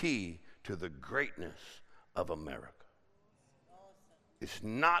the key to the greatness of America. It's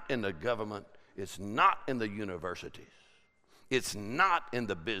not in the government. It's not in the universities. It's not in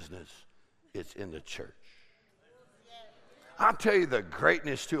the business. It's in the church. I'll tell you the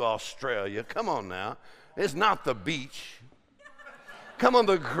greatness to Australia. Come on now. It's not the beach. Come on,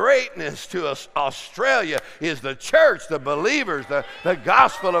 the greatness to us, Australia is the church, the believers, the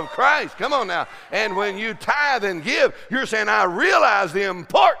gospel of Christ. Come on now. And when you tithe and give, you're saying, I realize the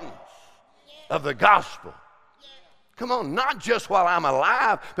importance of the gospel. Come on, not just while I'm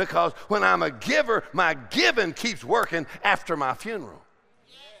alive, because when I'm a giver, my giving keeps working after my funeral.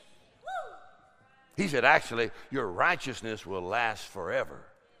 He said, actually, your righteousness will last forever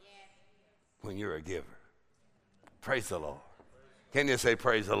when you're a giver. Praise the Lord. Can you say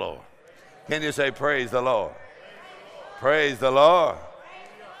praise the Lord? Can you say praise the Lord? Praise the Lord.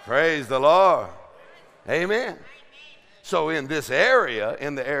 Praise the Lord. Amen. So in this area,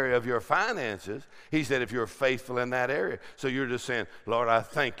 in the area of your finances, he said if you're faithful in that area. So you're just saying, Lord, I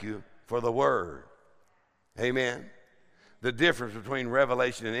thank you for the word. Amen. The difference between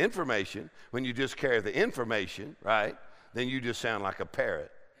revelation and information, when you just carry the information, right, then you just sound like a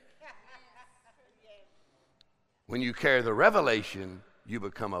parrot. When you carry the revelation, you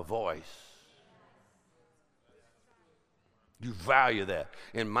become a voice. You value that.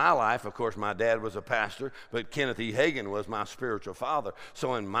 In my life, of course, my dad was a pastor, but Kenneth E. Hagin was my spiritual father.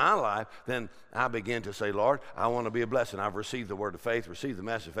 So in my life, then I began to say, Lord, I want to be a blessing. I've received the word of faith, received the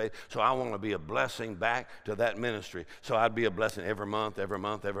message of faith, so I want to be a blessing back to that ministry. So I'd be a blessing every month, every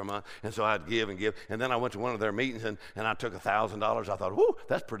month, every month. And so I'd give and give. And then I went to one of their meetings, and I took $1,000. I thought, whoo,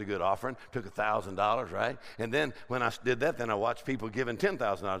 that's pretty good offering. Took $1,000, right? And then when I did that, then I watched people giving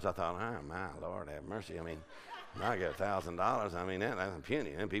 $10,000. I thought, oh, my Lord, have mercy. I mean, I get $1,000. I mean, that's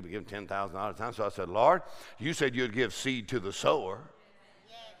puny. And people give $10,000 a time. So I said, Lord, you said you'd give seed to the sower.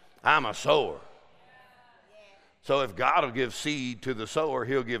 I'm a sower. So if God will give seed to the sower,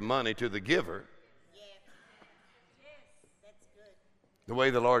 he'll give money to the giver. The way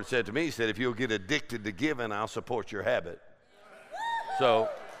the Lord said to me, he said, if you'll get addicted to giving, I'll support your habit. So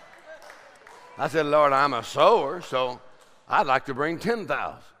I said, Lord, I'm a sower, so I'd like to bring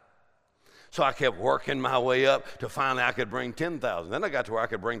 10,000. So I kept working my way up to finally I could bring 10,000. Then I got to where I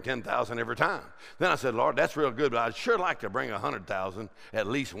could bring 10,000 every time. Then I said, Lord, that's real good, but I'd sure like to bring 100,000 at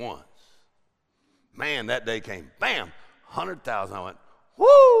least once. Man, that day came, bam, 100,000. I went,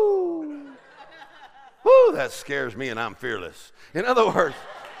 whoo, whoo, that scares me and I'm fearless. In other words,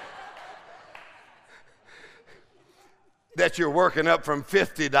 that you're working up from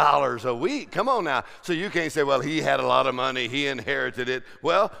 $50 a week. Come on now. So you can't say, well, he had a lot of money, he inherited it.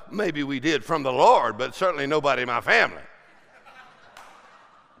 Well, maybe we did from the Lord, but certainly nobody in my family.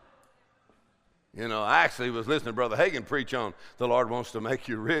 You know, I actually was listening to Brother Hagin preach on the Lord wants to make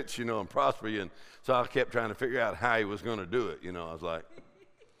you rich, you know, and prosper you. And so I kept trying to figure out how he was going to do it. You know, I was like,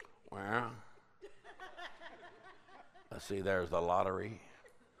 well, let's see, there's the lottery.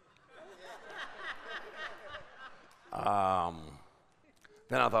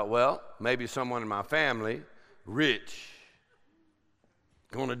 Then I thought, well, maybe someone in my family, rich,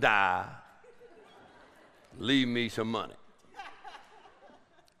 going to die, leave me some money.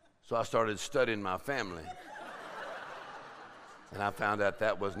 So I started studying my family, and I found out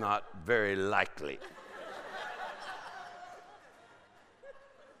that was not very likely.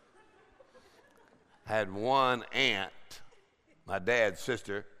 I had one aunt, my dad's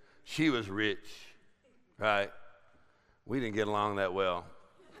sister. She was rich, right? We didn't get along that well.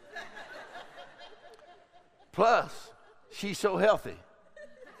 Plus, she's so healthy.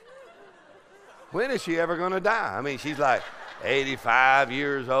 When is she ever going to die? I mean, she's like 85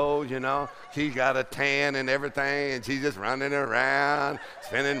 years old, you know. She's got a tan and everything, and she's just running around,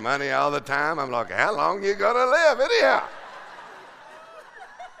 spending money all the time. I'm like, how long you going to live anyhow?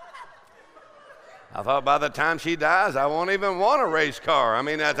 I thought by the time she dies, I won't even want a race car. I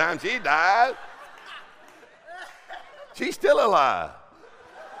mean, by the time she dies, she's still alive.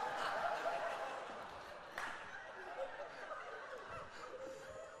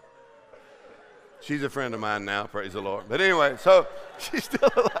 She's a friend of mine now, praise the Lord. But anyway, so she's still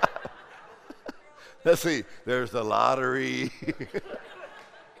alive. Let's see, there's the lottery.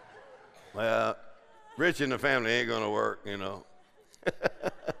 Well, rich in the family ain't going to work, you know.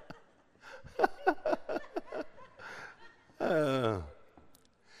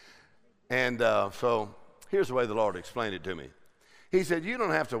 So here's the way the Lord explained it to me. He said, you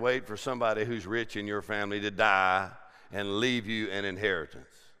don't have to wait for somebody who's rich in your family to die and leave you an inheritance.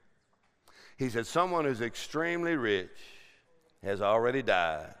 He said, someone who's extremely rich has already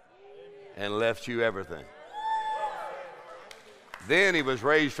died and left you everything. Then he was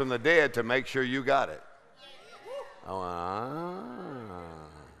raised from the dead to make sure you got it.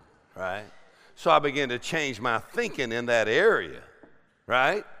 Right? So I began to change my thinking in that area,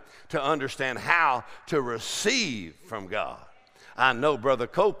 right? To understand how to receive from God. I know Brother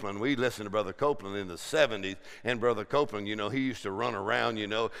Copeland. We listened to Brother Copeland in the 70s, and Brother Copeland, you know, he used to run around, you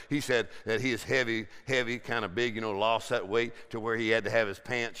know. He said that he is heavy, kind of big, you know, lost that weight to where he had to have his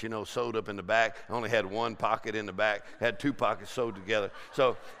pants, you know, sewed up in the back. Only had one pocket in the back, had two pockets sewed together.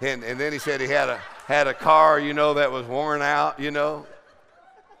 So, and then he said he had a car, you know, that was worn out, you know.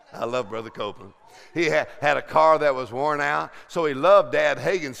 I love Brother Copeland. He had a car that was worn out, so he loved Dad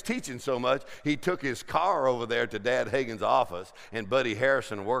Hagin's teaching so much, he took his car over there to Dad Hagin's office, and Buddy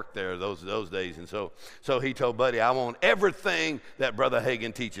Harrison worked there those days. And so he told Buddy, I want everything that Brother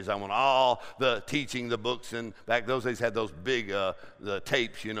Hagin teaches. I want all the teaching, the books, and back those days had those big the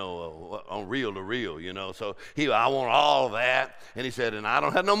tapes, you know, on reel to reel, you know. So I want all of that, and he said, and I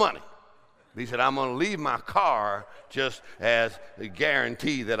don't have no money. He said, I'm going to leave my car just as a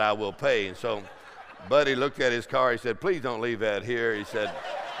guarantee that I will pay. And so Buddy looked at his car. He said, please don't leave that here. He said,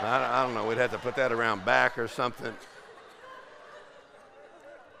 I don't know. We'd have to put that around back or something.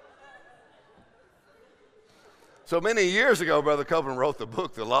 So many years ago, Brother Copeland wrote the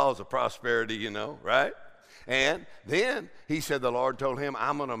book, The Laws of Prosperity, you know, right? And then he said the Lord told him,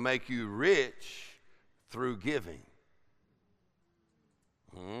 I'm going to make you rich through giving.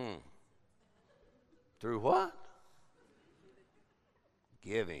 Through what?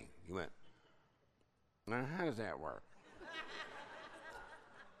 Giving. He went, now how does that work?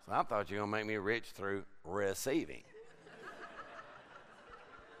 So I thought you were going to make me rich through receiving.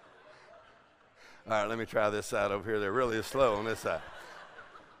 All right, let me try this side over here. They're really slow on this side.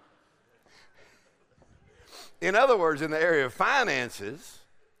 In other words, in the area of finances,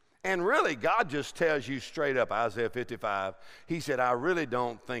 and really God just tells you straight up, Isaiah 55, he said, I really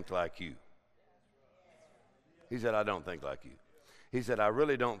don't think like you. He said, I don't think like you. He said, I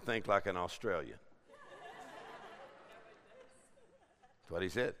really don't think like an Australian. That's what he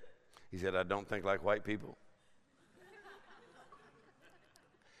said. He said, I don't think like white people.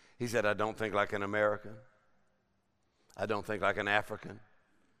 He said, I don't think like an American. I don't think like an African.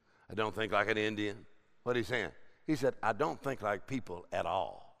 I don't think like an Indian. What he's saying? He said, I don't think like people at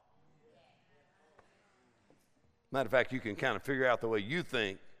all. Matter of fact, you can kind of figure out the way you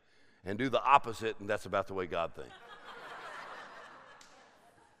think and do the opposite, and that's about the way God thinks.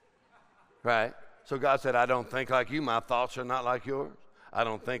 Right? So God said, I don't think like you. My thoughts are not like yours. I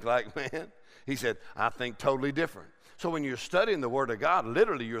don't think like man. He said, I think totally different. So when you're studying the Word of God,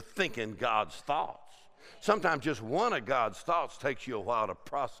 literally you're thinking God's thoughts. Sometimes just one of God's thoughts takes you a while to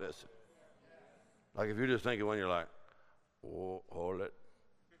process it. Like if you're just thinking one, you're like, oh, hold it.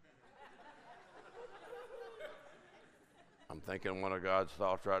 I'm thinking one of God's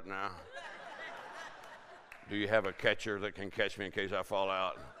thoughts right now. Do you have a catcher that can catch me in case I fall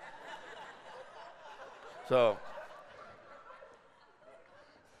out? So,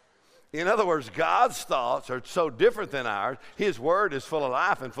 in other words, God's thoughts are so different than ours. His word is full of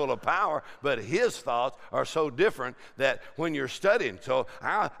life and full of power, but his thoughts are so different that when you're studying. So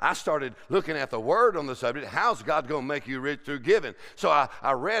I started looking at the word on the subject. How's God going to make you rich through giving? So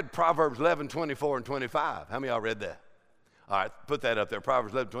I read Proverbs 11, 24, and 25. How many of y'all read that? All right, put that up there.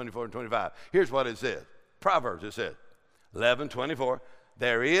 Proverbs 11, 24, and 25. Here's what it says. Proverbs, it says, 11, 24.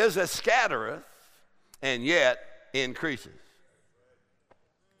 There is a scattereth and yet increases.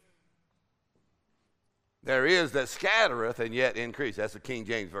 There is that scattereth and yet increases. That's the King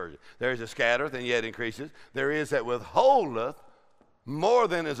James Version. There is a scattereth and yet increases. There is that withholdeth more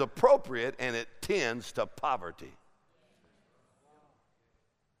than is appropriate, and it tends to poverty.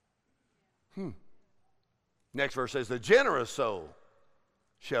 Next verse says, the generous soul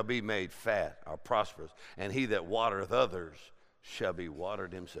shall be made fat or prosperous, and he that watereth others shall be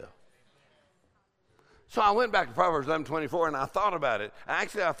watered himself. So I went back to Proverbs 11:24, and I thought about it.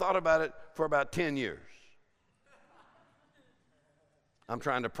 Actually, I thought about it for about 10 years. I'm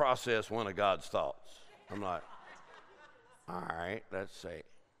trying to process one of God's thoughts. I'm like, all right, let's see.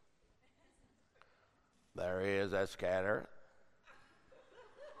 There is that scatter,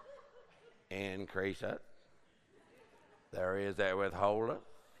 increase it. There is that withholdeth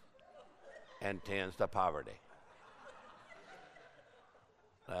and tends to poverty.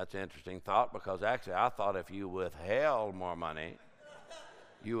 That's an interesting thought, because actually I thought if you withheld more money,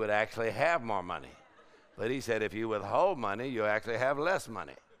 you would actually have more money. But he said if you withhold money, you actually have less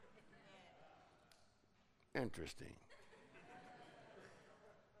money. Interesting.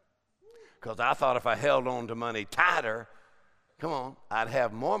 Because I thought if I held on to money tighter, come on, I'd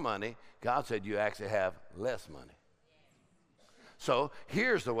have more money. God said you actually have less money. So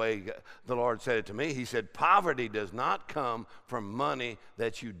here's the way the Lord said it to me. He said, poverty does not come from money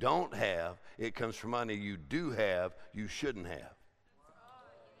that you don't have. It comes from money you do have, you shouldn't have.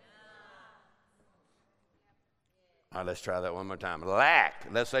 All right, let's try that one more time. Lack,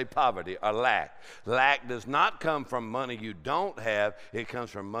 let's say poverty or lack. Lack does not come from money you don't have. It comes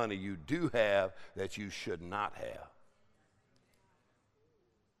from money you do have that you should not have.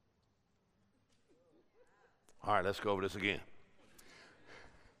 All right, let's go over this again.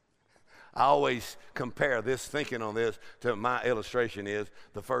 I always compare this thinking on this to my illustration is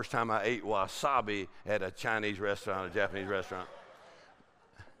the first time I ate wasabi at a Chinese restaurant, a Japanese restaurant.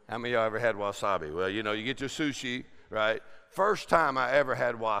 How many of y'all ever had wasabi? Well, you know, you get your sushi, right? First time I ever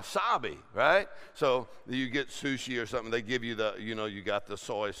had wasabi, right? So you get sushi or something, they give you the, you know, you got the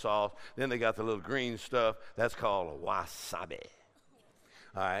soy sauce, then they got the little green stuff. That's called wasabi.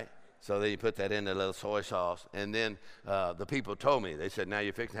 All right? So then you put that in the little soy sauce. And then the people told me, they said, now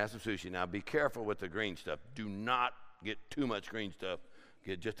you're fixing to have some sushi. Now be careful with the green stuff. Do not get too much green stuff.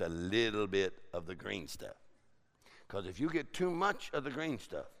 Get just a little bit of the green stuff. Because if you get too much of the green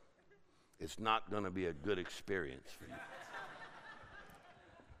stuff, it's not going to be a good experience for you.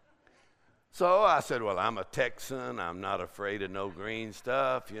 So I said, well, I'm a Texan. I'm not afraid of no green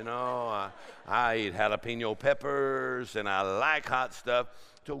stuff, you know. I eat jalapeno peppers, and I like hot stuff.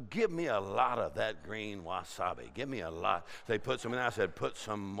 So give me a lot of that green wasabi. Give me a lot. They put some in there. I said, put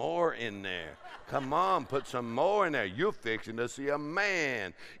some more in there. Come on, put some more in there. You're fixing to see a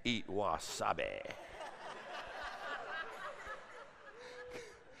man eat wasabi.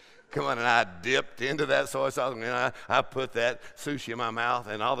 Come on, and I dipped into that soy sauce, and I put that sushi in my mouth,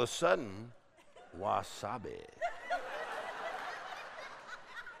 and all of a sudden, wasabi.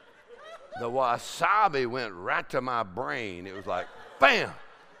 The wasabi went right to my brain. It was like, bam!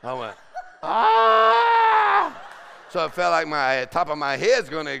 I went, ah! So it felt like my top of my head's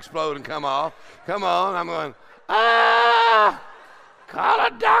going to explode and come off. Come on, I'm going, ah! Call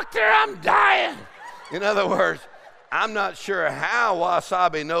a doctor, I'm dying. In other words, I'm not sure how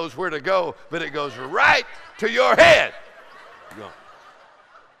wasabi knows where to go, but it goes right to your head.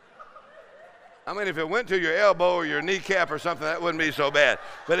 I mean, if it went to your elbow or your kneecap or something, that wouldn't be so bad.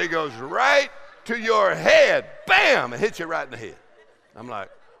 But it goes right to your head. Bam! It hits you right in the head. I'm like,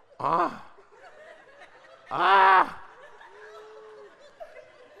 ah.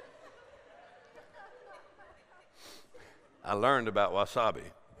 I learned about wasabi.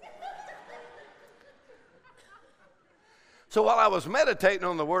 So while I was meditating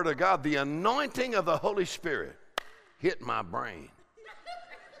on the Word of God, the anointing of the Holy Spirit hit my brain.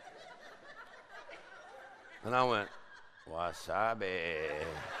 And I went, wasabi.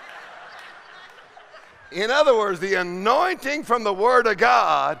 In other words, the anointing from the Word of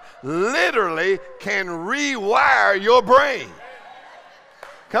God literally can rewire your brain.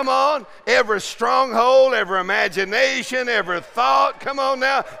 Come on, every stronghold, every imagination, every thought, come on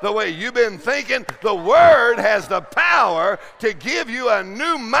now, the way you've been thinking, the Word has the power to give you a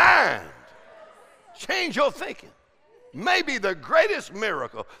new mind. Change your thinking. Maybe the greatest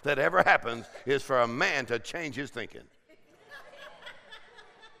miracle that ever happens is for a man to change his thinking.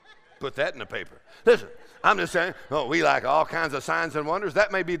 Put that in the paper. Listen, I'm just saying, oh, we like all kinds of signs and wonders.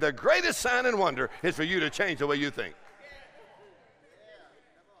 That may be the greatest sign and wonder is for you to change the way you think.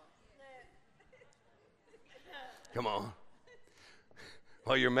 Come on.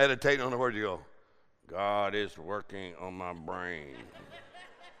 While you're meditating on the Word, you go, God is working on my brain.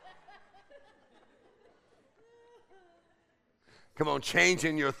 Come on,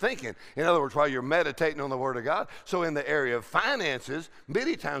 changing your thinking. In other words, while you're meditating on the Word of God. So in the area of finances,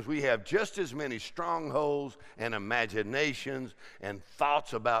 many times we have just as many strongholds and imaginations and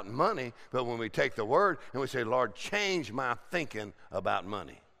thoughts about money. But when we take the Word and we say, Lord, change my thinking about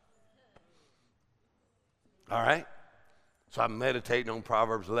money. All right? So I'm meditating on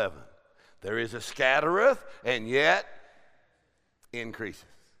Proverbs 11. There is a scattereth and yet increaseth.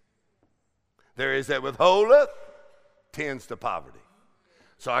 There is that withholdeth, tends to poverty.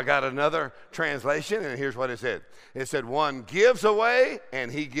 So I got another translation, and here's what it said. It said, one gives away, and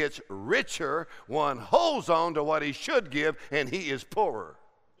he gets richer. One holds on to what he should give, and he is poorer.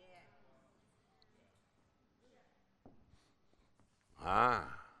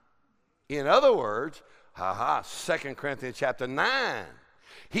 In other words, 2 Corinthians chapter 9.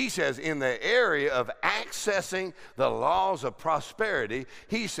 He says in the area of accessing the laws of prosperity,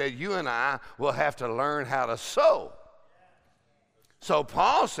 he said you and I will have to learn how to sow. So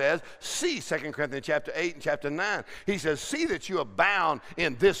Paul says, see, 2 Corinthians chapter 8 and chapter 9. He says, see that you abound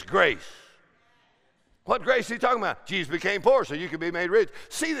in this grace. What grace is he talking about? Jesus became poor so you could be made rich.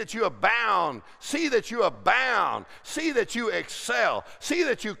 See that you abound. See that you abound. See that you excel. See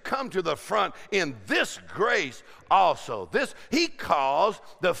that you come to the front in this grace also. This, he calls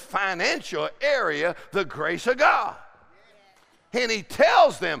the financial area the grace of God. And he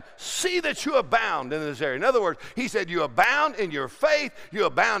tells them, see that you abound in this area. In other words, he said, you abound in your faith, you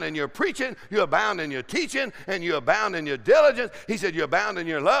abound in your preaching, you abound in your teaching, and you abound in your diligence. He said, you abound in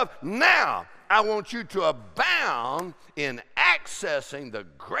your love. Now, I want you to abound in accessing the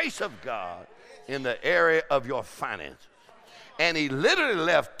grace of God in the area of your finances. And he literally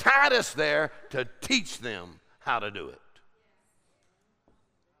left Titus there to teach them how to do it.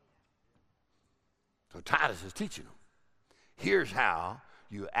 So Titus is teaching them. Here's how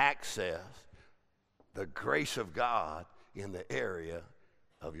you access the grace of God in the area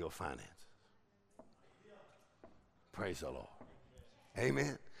of your finances. Praise the Lord.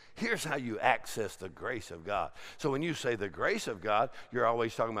 Amen. Here's how you access the grace of God. So when you say the grace of God, you're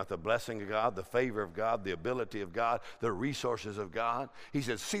always talking about the blessing of God, the favor of God, the ability of God, the resources of God. He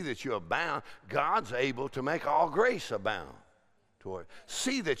says, see that you abound. God's able to make all grace abound toward.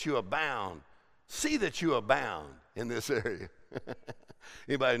 See that you abound. See that you abound in this area.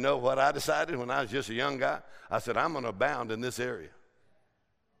 Anybody know what I decided when I was just a young guy? I said, I'm going to abound in this area.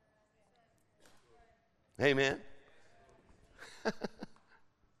 Amen.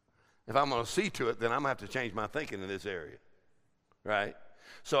 If I'm going to see to it, then I'm going to have to change my thinking in this area. Right?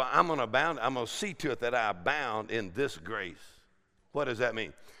 So I'm going to abound. I'm going to see to it that I abound in this grace. What does that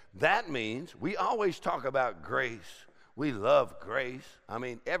mean? That means we always talk about grace. We love grace. I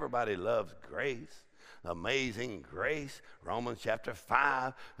mean, everybody loves grace. Amazing grace. Romans chapter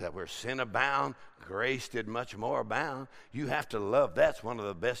 5, that where sin abound, grace did much more abound. You have to love. That's one of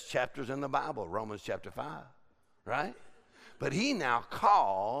the best chapters in the Bible, Romans chapter 5. Right? But he now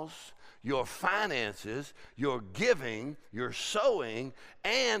calls your finances, your giving, your sowing,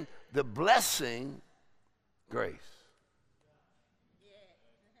 and the blessing grace.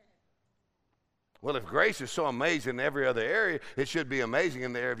 Well, if grace is so amazing in every other area, it should be amazing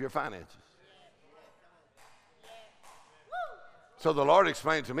in the area of your finances. So the Lord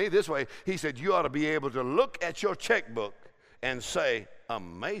explained to me this way. He said, you ought to be able to look at your checkbook and say,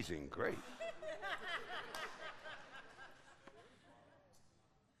 amazing grace.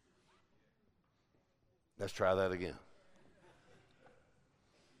 Let's try that again.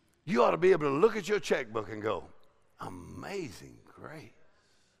 You ought to be able to look at your checkbook and go, amazing grace.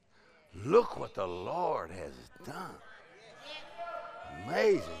 Look what the Lord has done.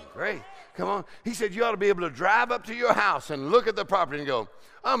 Amazing grace. Come on. He said you ought to be able to drive up to your house and look at the property and go,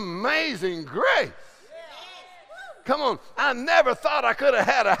 amazing grace. Come on. I never thought I could have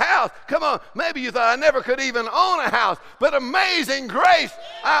had a house. Come on. Maybe you thought I never could even own a house. But amazing grace.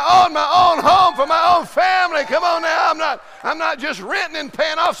 I own my own home for my own family. Come on now. I'm not just renting and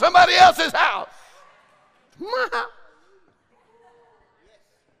paying off somebody else's house. My house.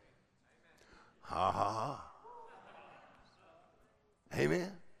 Ha ha ha.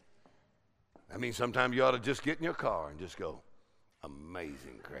 Amen. I mean, sometimes you ought to just get in your car and just go,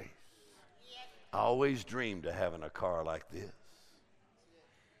 amazing grace. I always dreamed of having a car like this.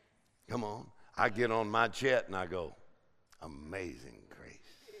 Come on. I get on my jet and I go, amazing grace.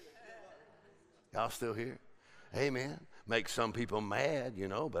 Y'all still here? Amen. Makes some people mad, you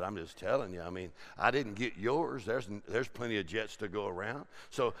know, but I'm just telling you. I mean, I didn't get yours. There's plenty of jets to go around.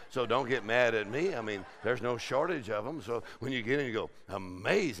 So don't get mad at me. I mean, there's no shortage of them. So when you get in, you go,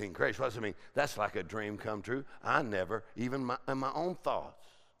 amazing grace. What does it mean? That's like a dream come true. I never, even in my own thoughts,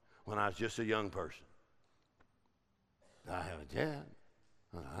 when I was just a young person, I have a jet.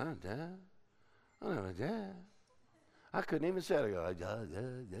 I have a jet. I have a jet. I couldn't even say it. I go,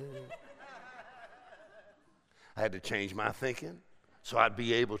 I had to change my thinking so I'd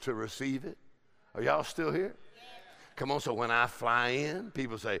be able to receive it. Are y'all still here? Yeah. Come on, so when I fly in,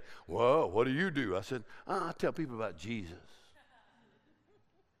 people say, well, what do you do? I said, I tell people about Jesus.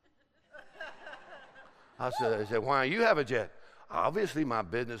 I said, why do you have a jet? Obviously, my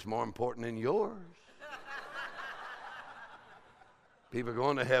business is more important than yours. People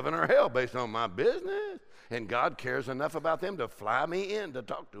going to heaven or hell based on my business, and God cares enough about them to fly me in to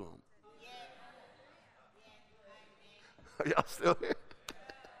talk to them. Are y'all still here?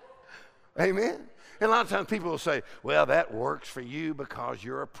 Amen. And a lot of times people will say, well, that works for you because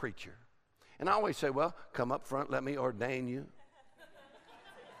you're a preacher. And I always say, well, come up front, let me ordain you.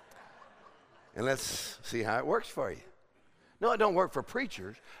 And let's see how it works for you. No, it don't work for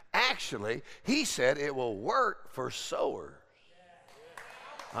preachers. Actually, he said it will work for sowers.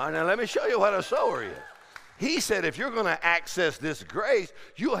 All right, now let me show you what a sower is. He said if you're going to access this grace,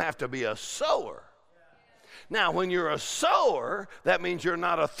 you'll have to be a sower. Now, when you're a sower, that means you're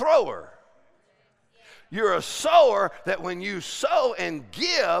not a thrower. You're a sower that when you sow and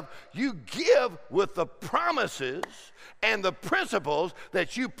give, you give with the promises and the principles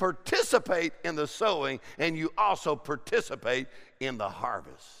that you participate in the sowing, and you also participate in the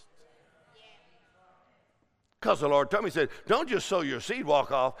harvest. Because the Lord told me, He said, don't just sow your seed,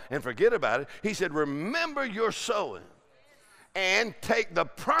 walk off, and forget about it. He said, remember your sowing and take the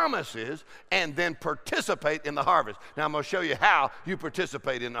promises and then participate in the harvest. Now, I'm going to show you how you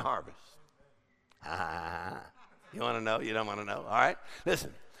participate in the harvest. You want to know? You don't want to know? All right.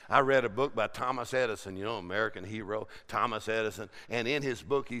 Listen, I read a book by Thomas Edison, you know, American hero, Thomas Edison. And in his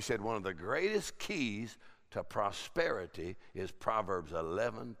book, he said one of the greatest keys to prosperity is Proverbs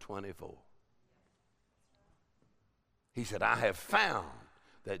 11:24. He said, I have found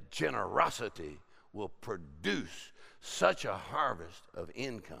that generosity will produce such a harvest of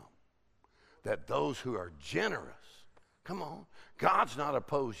income that those who are generous, come on, God's not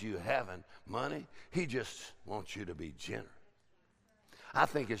opposed to you having money. He just wants you to be generous. I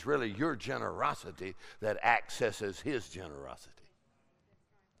think it's really your generosity that accesses His generosity.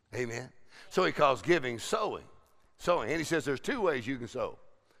 Amen. So He calls giving sowing. Sowing. And He says there's two ways you can sow.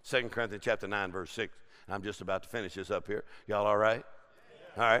 2 Corinthians chapter 9, verse 6. I'm just about to finish this up here. Y'all all right?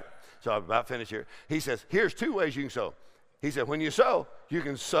 All right. So I'm about to finish here. He says, here's two ways you can sow. He said, when you sow, you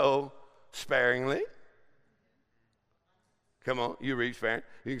can sow sparingly. Come on, you reap sparingly.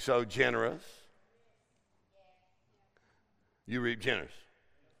 You can sow generous. You reap generous.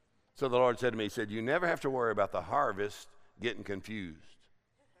 So the Lord said to me, He said, you never have to worry about the harvest getting confused.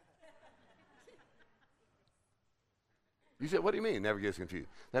 You said, what do you mean it never gets confused?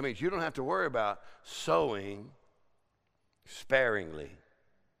 That means you don't have to worry about sowing sparingly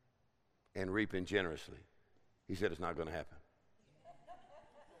and reaping generously. He said it's not going to happen.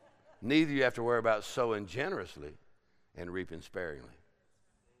 Neither you have to worry about sowing generously and reaping sparingly.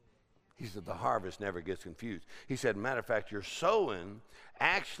 He said the harvest never gets confused. He said, matter of fact, your sowing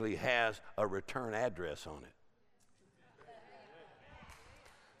actually has a return address on it.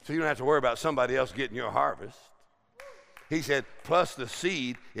 So you don't have to worry about somebody else getting your harvest. He said, plus the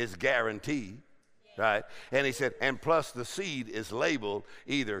seed is guaranteed, right? And he said, and plus the seed is labeled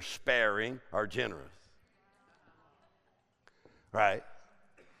either sparing or generous, right?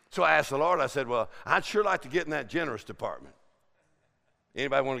 So I asked the Lord, I said, well, I'd sure like to get in that generous department.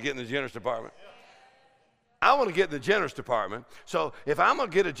 Anybody want to get in the generous department? I want to get in the generous department. So if I'm going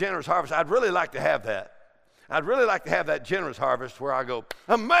to get a generous harvest, I'd really like to have that. I'd really like to have that generous harvest where I go,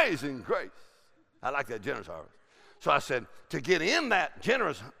 amazing grace. I like that generous harvest. So I said, to get in that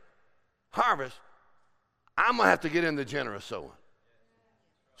generous harvest, I'm going to have to get in the generous sowing.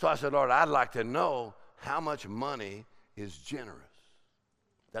 So I said, Lord, I'd like to know how much money is generous.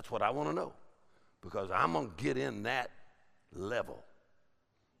 That's what I want to know, because I'm going to get in that level.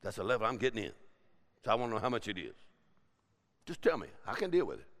 That's a level I'm getting in. So I want to know how much it is. Just tell me. I can deal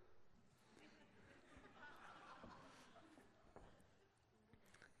with it.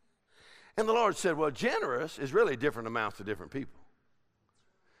 And the Lord said, well, generous is really different amounts to different people.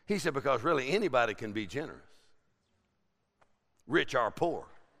 He said, because really anybody can be generous, rich or poor.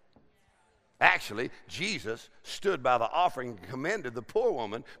 Actually, Jesus stood by the offering and commended the poor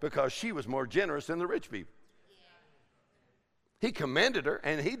woman because she was more generous than the rich people. He commended her,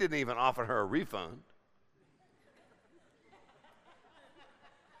 and He didn't even offer her a refund.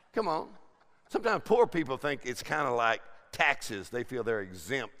 Come on. Sometimes poor people think it's kind of like taxes. They feel they're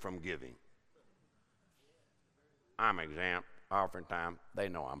exempt from giving. I'm exempt. Offering time, they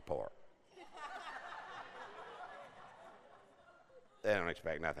know I'm poor. They don't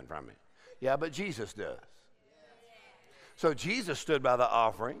expect nothing from me. Yeah, but Jesus does. So Jesus stood by the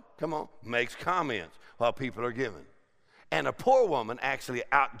offering, come on, makes comments while people are giving. And a poor woman actually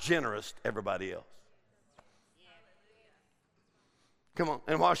out-generoused everybody else. Come on.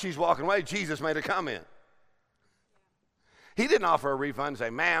 And while she's walking away, Jesus made a comment. He didn't offer a refund and say,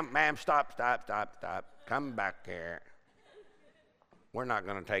 ma'am, stop. Come back here. We're not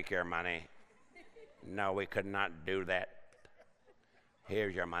going to take your money. No, we could not do that.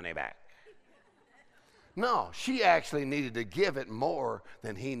 Here's your money back. No, she actually needed to give it more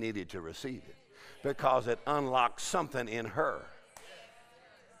than he needed to receive it, because it unlocked something in her.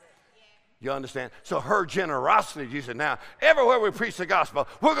 You understand? So her generosity, Jesus said, now, everywhere we preach the gospel,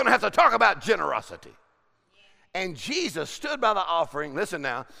 we're going to have to talk about generosity. And Jesus stood by the offering, listen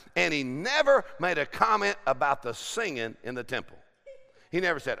now, and He never made a comment about the singing in the temple. He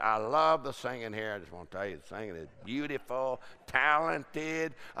never said, I love the singing here. I just want to tell you, the singing is beautiful,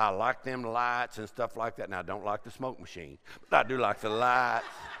 talented. I like them lights and stuff like that. Now, I don't like the smoke machine, but I do like the lights.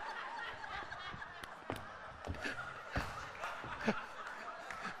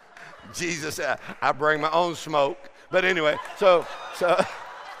 Jesus said, I bring my own smoke. But anyway, so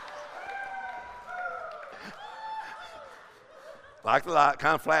like the light,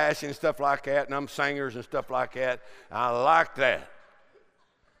 kind of flashing and stuff like that, and I'm singers and stuff like that. I like that.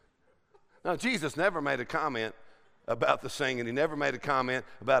 Now, Jesus never made a comment about the singing. He never made a comment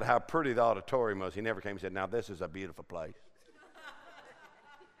about how pretty the auditorium was. He never came and said, now this is a beautiful place.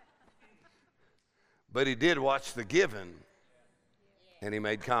 But he did watch the giving, and he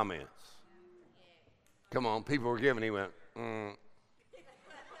made comments. Come on, people were giving. He went,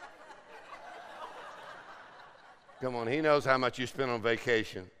 Come on, he knows how much you spent on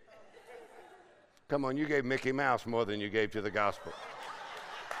vacation. Come on, you gave Mickey Mouse more than you gave to the gospel.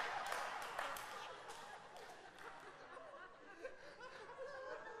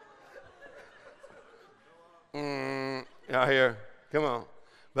 Y'all hear? Come on.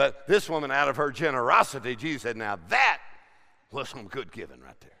 But this woman, out of her generosity, Jesus said, now that was some good giving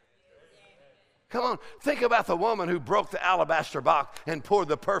right there. Come on, think about the woman who broke the alabaster box and poured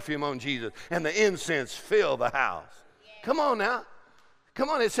the perfume on Jesus, and the incense filled the house. Come on now. Come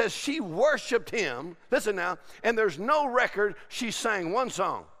on, it says she worshiped him. Listen now, and there's no record she sang one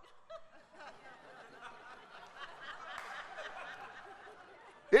song.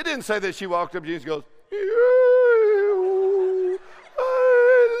 It didn't say that she walked up to Jesus and goes,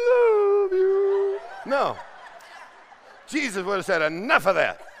 I love you. No. Jesus would have said, enough of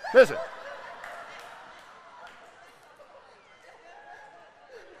that. Listen.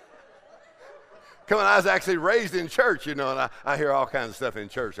 Come on, I was actually raised in church, you know, and I hear all kinds of stuff in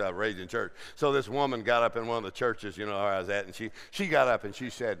church. I was raised in church. So this woman got up in one of the churches, you know, where I was at, and she got up and she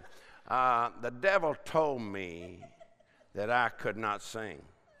said, the devil told me that I could not sing,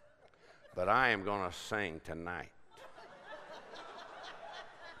 but I am going to sing tonight.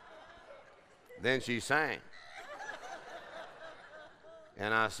 Then she sang.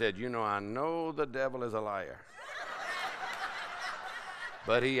 And I said, you know, I know the devil is a liar,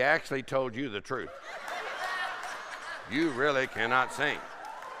 but he actually told you the truth. You really cannot sing.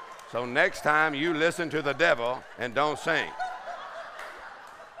 So next time you listen to the devil and don't sing.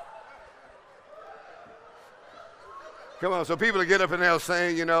 Come on, so people will get up and they'll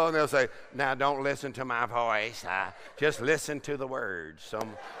sing, you know, and they'll say, now don't listen to my voice. Just listen to the words.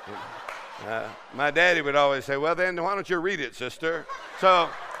 My daddy would always say, well, then why don't you read it, sister? So,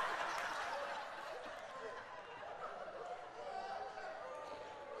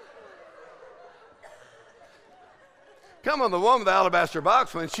 come on, the woman with the alabaster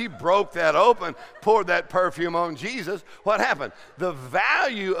box, when she broke that open, poured that perfume on Jesus, what happened? The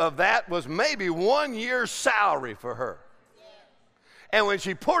value of that was maybe 1 year's salary for her. And when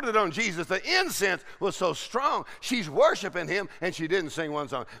she poured it on Jesus, the incense was so strong, she's worshiping him, and she didn't sing one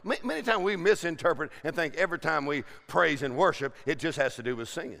song. Many times we misinterpret and think every time we praise and worship, it just has to do with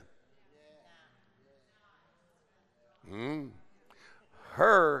singing.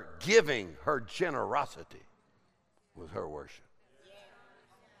 Her giving, her generosity was her worship.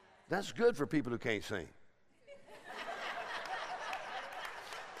 That's good for people who can't sing.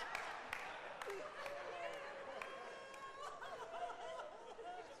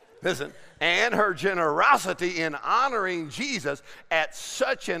 Listen, and her generosity in honoring Jesus at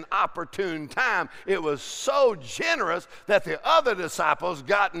such an opportune time, it was so generous that the other disciples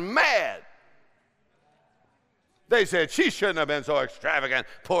got mad. They said, she shouldn't have been so extravagant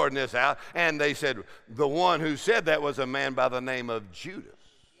pouring this out. And they said, the one who said that was a man by the name of Judas.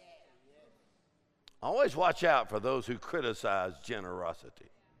 Always watch out for those who criticize generosity.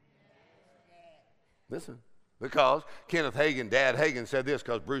 Listen. Because Kenneth Hagin, Dad Hagin said this,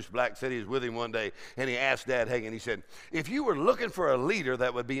 because Bruce Black said he was with him one day, and he asked Dad Hagin, he said, if you were looking for a leader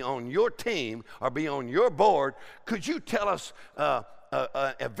that would be on your team or be on your board, could you tell us a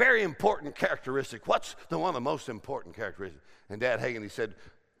very important characteristic? What's one of the most important characteristics? And Dad Hagin, he said,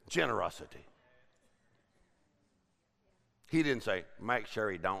 generosity. He didn't say, make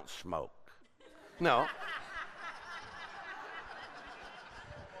sure he don't smoke. No.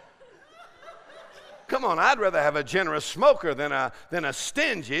 Come on, I'd rather have a generous smoker than a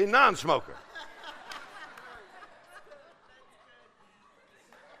stingy non-smoker.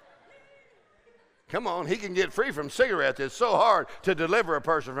 Come on, he can get free from cigarettes. It's so hard to deliver a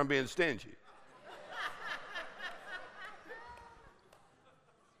person from being stingy.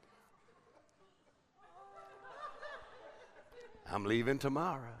 I'm leaving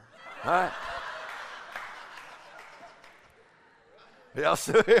tomorrow. All right. Y'all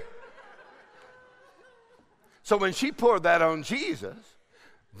still here? So when she poured that on Jesus,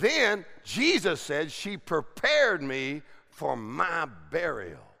 then Jesus said, she prepared me for my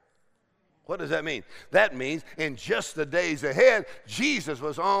burial. What does that mean? That means in just the days ahead, Jesus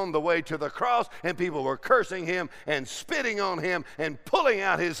was on the way to the cross, and people were cursing him and spitting on him and pulling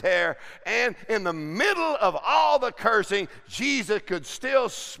out his hair. And in the middle of all the cursing, Jesus could still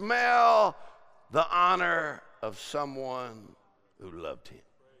smell the honor of someone who loved him.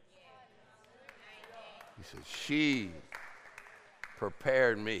 He said, she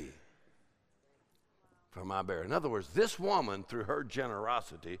prepared me for my burial. In other words, this woman, through her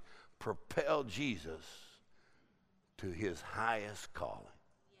generosity, propelled Jesus to his highest calling.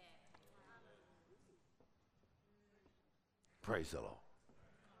 Praise the Lord.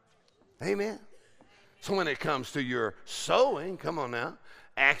 Amen. So when it comes to your sowing, come on now,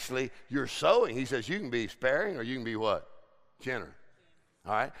 actually your sowing, he says you can be sparing or you can be what? Generous.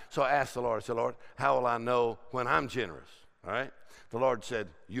 All right. So I asked the Lord, I said, Lord, how will I know when I'm generous? All right. The Lord said,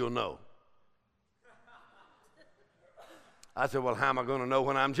 you'll know. I said, well, how am I going to know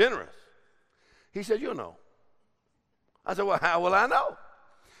when I'm generous? He said, you'll know. I said, well, how will I know?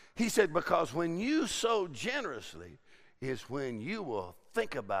 He said, because when you sow generously is when you will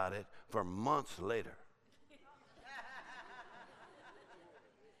think about it for months later.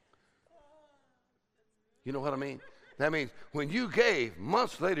 You know what I mean? That means when you gave,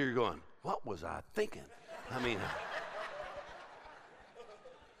 months later you're going, what was I thinking? I mean,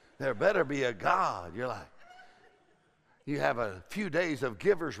 there better be a God. You're like, you have a few days of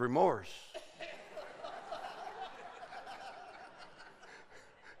giver's remorse.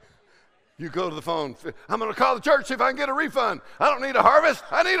 You go to the phone, I'm going to call the church, see if I can get a refund. I don't need a harvest,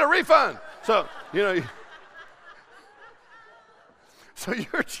 I need a refund. So, you know, so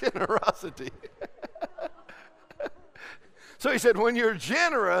your generosity. So he said, when you're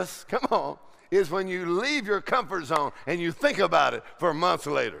generous, come on, is when you leave your comfort zone and you think about it for months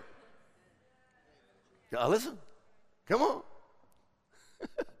later. Y'all listen. Come on.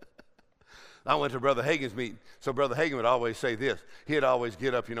 I went to Brother Hagin's meeting. So Brother Hagin would always say this. He'd always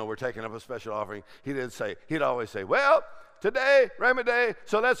get up, you know, we're taking up a special offering. He'd always say, well, today, Rhema Day,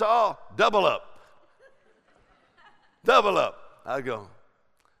 so let's all double up. Double up. I'd go,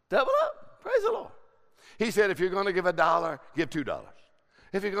 double up? Praise the Lord. He said, if you're going to give $1, give $2.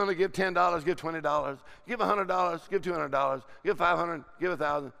 If you're going to give $10, give $20. Give $100, give $200. Give $500, give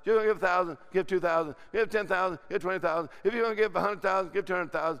 $1,000. If you're going to give $1,000, give $2,000. Give $10,000, give $20,000. If you're going to give $100,000, give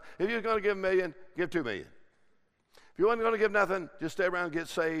 $200,000. If you're going to give $1 million, give $2 million. If you weren't going to give nothing, just stay around, get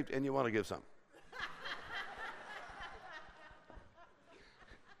saved, and you want to give something.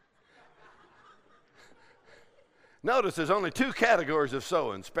 Notice there's only two categories of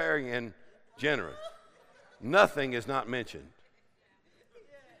sowing, sparing and generous. Nothing is not mentioned.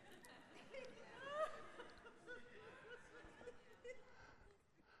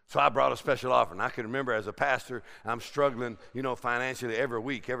 So I brought a special offering. I can remember as a pastor, I'm struggling, you know, financially every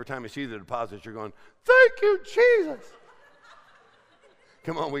week. Every time you see the deposits, you're going, thank you, Jesus.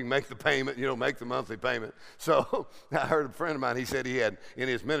 Come on, we can make the payment, you know, make the monthly payment. So I heard a friend of mine, he said he had, in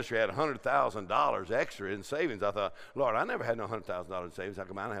his ministry, had $100,000 extra in savings. I thought, Lord, I never had no $100,000 in savings. How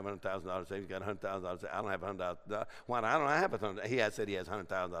come I don't have $100,000 in savings? Got $100,000 savings. I don't have $100,000. Why I don't have $100,000? He had said he has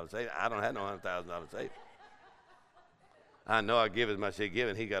 $100,000 savings. I don't have no $100,000 savings. I know I give as much as he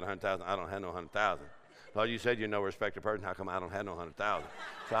given. He got 100,000. I don't have no 100,000. Lord, you said you're no respected person. How come I don't have no 100,000?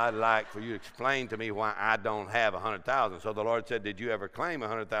 So I'd like for you to explain to me why I don't have 100,000. So the Lord said, did you ever claim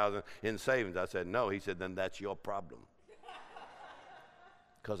 100,000 in savings? I said, no. He said, then that's your problem.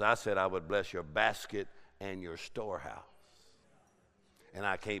 Because I said I would bless your basket and your storehouse. And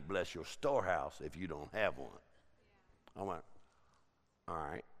I can't bless your storehouse if you don't have one. I went, all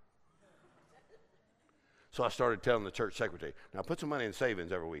right. So I started telling the church secretary, now put some money in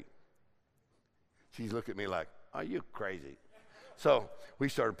savings every week. She's looking at me like, are you crazy? So we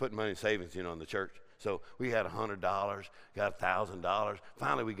started putting money in savings, you know, in the church. So we had $100, got $1,000.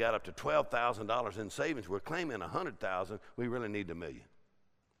 Finally, we got up to $12,000 in savings. We're claiming $100,000. We really need $1 million.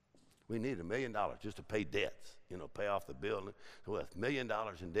 We need $1 million just to pay debts, you know, pay off the building. So we have $1 million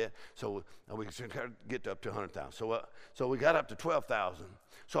in debt. So we could get up to $100,000. So we got up to $12,000.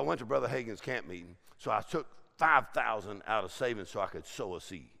 So I went to Brother Hagin's camp meeting. So I took $5,000 out of savings so I could sow a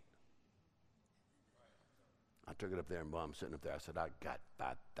seed. I took it up there and I'm sitting up there. I said, I got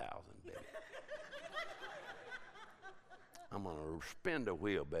 5,000, baby. I'm going to spin the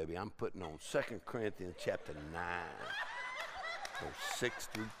wheel, baby. I'm putting on 2 Corinthians chapter 9, verse 6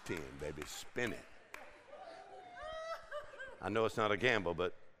 through 10, baby. Spin it. I know it's not a gamble,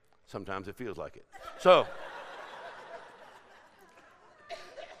 but sometimes it feels like it. So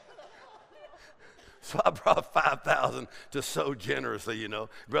I brought 5,000 to sow generously, you know.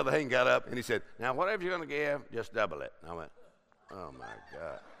 Brother Hagin got up and he said, now whatever you're going to give, just double it. And I went, oh my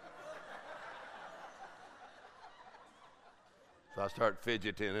God. So I start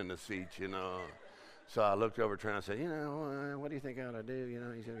fidgeting in the seats, you know. So I looked over Trent and I said, you know, what do you think I ought to do? You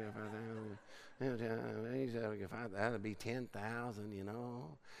know, he said, he said, that'd be $10,000, you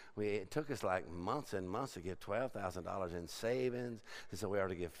know. It took us like months and months to get $12,000 in savings. And so we ought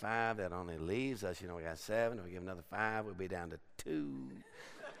to give 5. That only leaves us, you know, we got 7. If we give another 5, we'll be down to 2.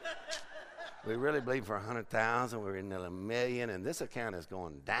 We really believe for 100,000, we're in $1 million, and this account is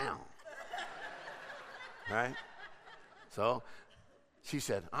going down. Right? So she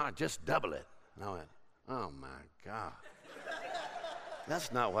said, just double it. And I went, oh my God.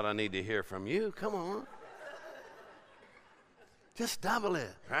 That's not what I need to hear from you. Come on. Just double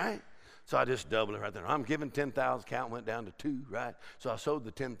it, right? So I just doubled it right there. I'm giving 10,000, count went down to 2, right? So I sold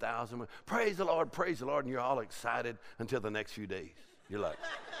the 10,000. Praise the Lord, and you're all excited until the next few days. You're like,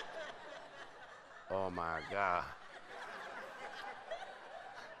 oh my God.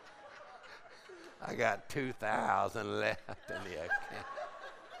 I got 2,000 left in the account.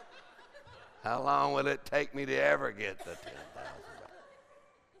 How long will it take me to ever get the 10,000 back?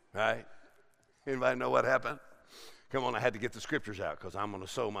 Right? Anybody know what happened? Come on, I had to get the scriptures out because I'm going to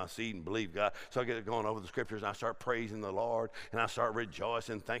sow my seed and believe God. So I get going over the scriptures and I start praising the Lord and I start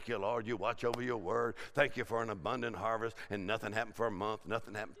rejoicing. Thank you, Lord. You watch over your word. Thank you for an abundant harvest. And nothing happened for a month.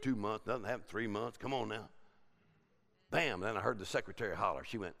 Nothing happened 2 months. Nothing happened 3 months. Come on now. Bam. Then I heard the secretary holler.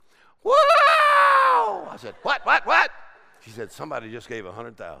 She went, wow. I said, what? She said, somebody just gave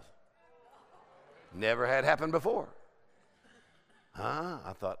 100,000. Never had happened before.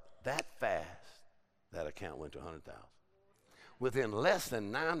 I thought, that fast, that account went to 100,000. Within less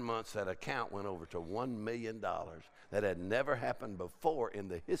than 9 months, that account went over to $1 million. That had never happened before in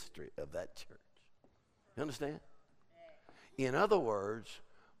the history of that church. You understand? In other words,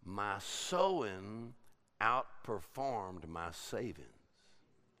 my sowing outperformed my savings.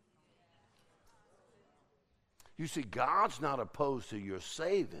 You see, God's not opposed to your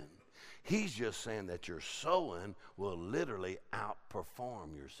saving. He's just saying that your sowing will literally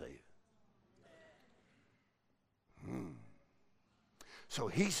outperform your saving. So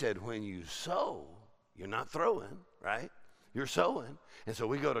he said, when you sow, you're not throwing, right? You're sowing. And so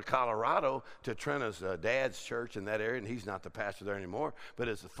we go to Colorado to Trina's dad's church in that area, and he's not the pastor there anymore, but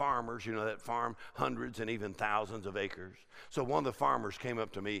it's the farmers, you know, that farm hundreds and even thousands of acres. So one of the farmers came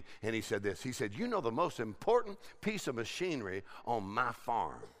up to me, and he said this. He said, you know the most important piece of machinery on my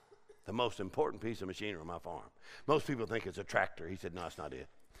farm, the most important piece of machinery on my farm. Most people think it's a tractor. He said, no, it's not it.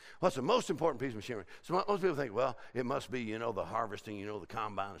 What's the most important piece of machinery? So most people think, well, it must be, you know, the harvesting, you know, the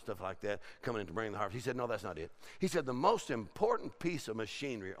combine and stuff like that, coming in to bring the harvest. He said, no, that's not it. He said, the most important piece of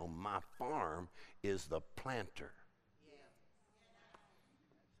machinery on my farm is the planter.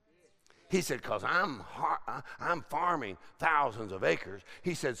 He said, because I'm farming thousands of acres.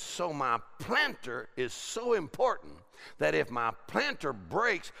 He said, so my planter is so important that if my planter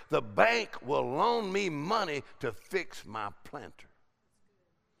breaks, the bank will loan me money to fix my planter.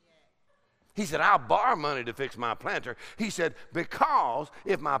 He said, I'll borrow money to fix my planter. He said, because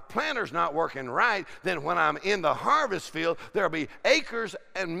if my planter's not working right, then when I'm in the harvest field, there'll be acres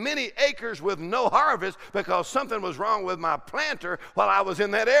and many acres with no harvest because something was wrong with my planter while I was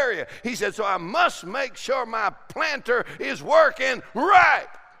in that area. He said, so I must make sure my planter is working right.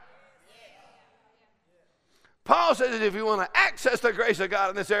 Paul says that if you want to access the grace of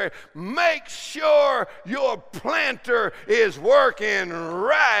God in this area, make sure your planter is working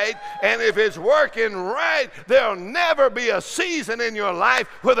right. And if it's working right, there'll never be a season in your life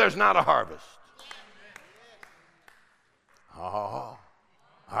where there's not a harvest. Oh, all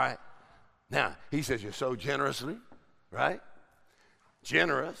right. Now, he says you sow generously, right?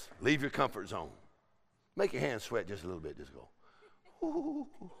 Generous. Leave your comfort zone. Make your hands sweat just a little bit. Just go. Ooh.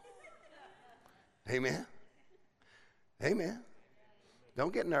 Amen. Amen.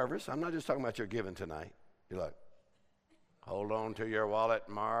 Don't get nervous. I'm not just talking about your giving tonight. You're like, hold on to your wallet,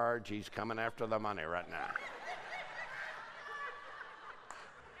 Marge. He's coming after the money right now.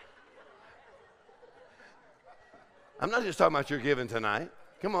 I'm not just talking about your giving tonight.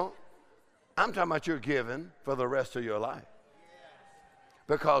 Come on. I'm talking about your giving for the rest of your life.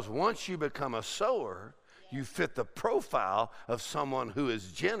 Because once you become a sower, you fit the profile of someone who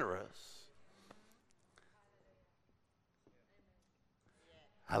is generous.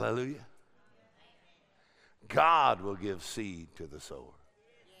 Hallelujah. God will give seed to the sower.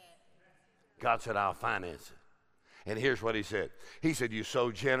 God said, I'll finance it. And here's what he said. He said, you sow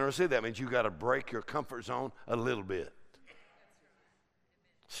generously. That means you got to break your comfort zone a little bit.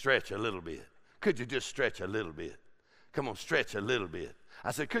 Stretch a little bit. Could you just stretch a little bit? Come on, stretch a little bit.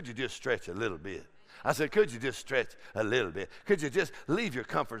 I said, could you just stretch a little bit? I said, could you just stretch a little bit? Could you just leave your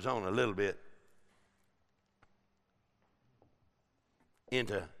comfort zone a little bit?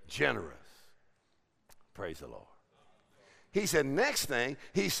 into generous. Praise the Lord. He said, next thing,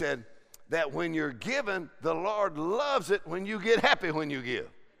 he said that when you're giving, the Lord loves it when you get happy when you give.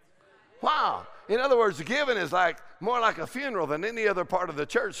 Wow. In other words, giving is more like a funeral than any other part of the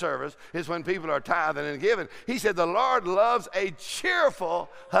church service is when people are tithing and giving. He said the Lord loves a cheerful,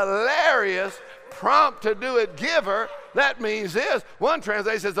 hilarious, prompt to do it giver. That means this. One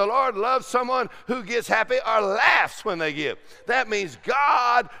translation says the Lord loves someone who gets happy or laughs when they give. That means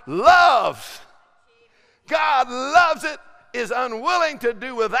God loves it, is unwilling to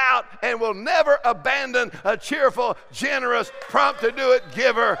do without, and will never abandon a cheerful, generous, prompt to do it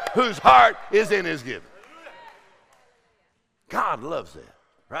giver whose heart is in his giving. God loves it,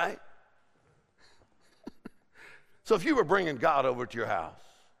 right? So if you were bringing God over to your house,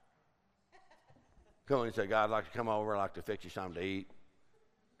 come on and say, God, I'd like to come over, I'd like to fix you something to eat.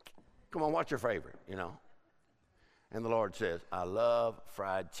 Come on, what's your favorite, And the Lord says, I love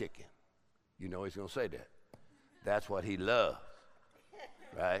fried chicken. You know he's going to say that. That's what he loves,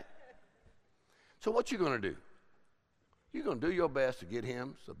 right? So what you going to do? You're going to do your best to get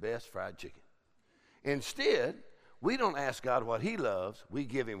him the best fried chicken. Instead, we don't ask God what he loves. We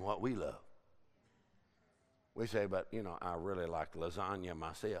give him what we love. We say, but, I really like lasagna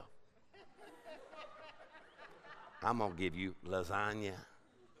myself. I'm going to give you lasagna.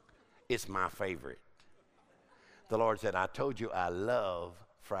 It's my favorite. The Lord said, I told you I love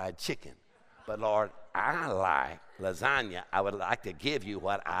fried chicken. But Lord, I like lasagna. I would like to give you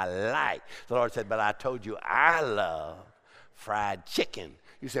what I like. The Lord said, but I told you I love fried chicken.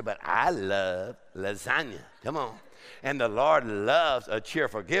 You say, but I love lasagna. Come on. And the Lord loves a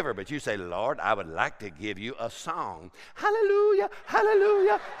cheerful giver. But you say, Lord, I would like to give you a song. Hallelujah,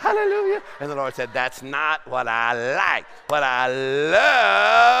 hallelujah, hallelujah. And the Lord said, that's not what I like. What I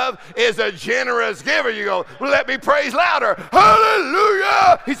love is a generous giver. You go, well, let me praise louder.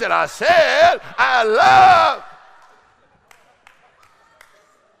 Hallelujah. He said, I said, I love.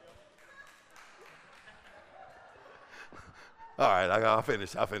 All right, I'll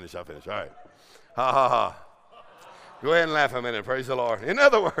finish. All right. Ha, ha, ha. Go ahead and laugh a minute. Praise the Lord. In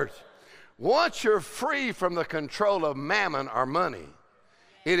other words, once you're free from the control of mammon or money,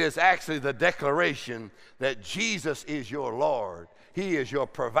 it is actually the declaration that Jesus is your Lord. He is your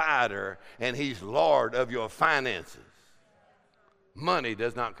provider, and he's Lord of your finances. Money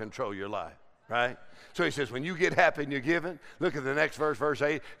does not control your life, right? So he says, when you get happy and you're giving, look at the next verse, verse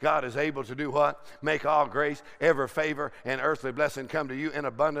 8. God is able to do what? Make all grace, every favor, and earthly blessing come to you in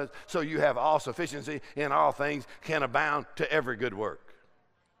abundance, so you have all sufficiency in all things, can abound to every good work.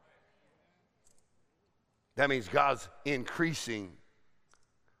 That means God's increasing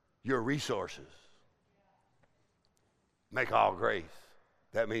your resources. Make all grace.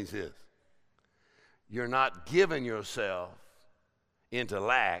 That means this. You're not giving yourself into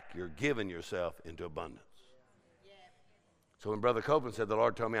lack, you're giving yourself into abundance. So when Brother Copeland said, the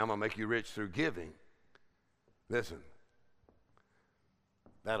Lord told me I'm going to make you rich through giving, listen,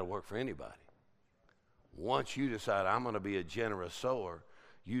 that'll work for anybody. Once you decide I'm going to be a generous sower,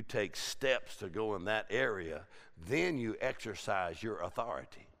 you take steps to go in that area, then you exercise your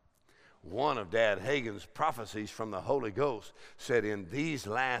authority. One of Dad Hagin's prophecies from the Holy Ghost said, in these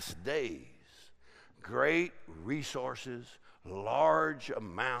last days, great resources, large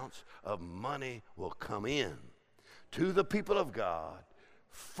amounts of money will come in to the people of God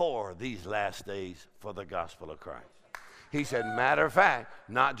for these last days for the gospel of Christ. He said, matter of fact,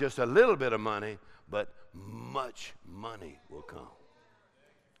 not just a little bit of money, but much money will come.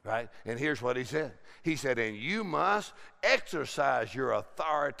 Right? And here's what he said. He said, and you must exercise your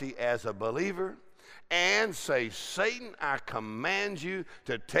authority as a believer and say, Satan, I command you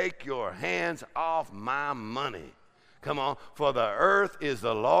to take your hands off my money. Come on, for the earth is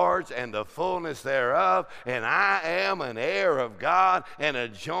the Lord's and the fullness thereof, and I am an heir of God and a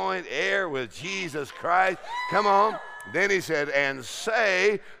joint heir with Jesus Christ. Come on. Then he said, and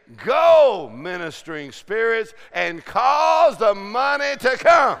say, go, ministering spirits, and cause the money to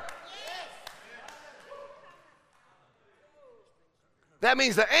come. That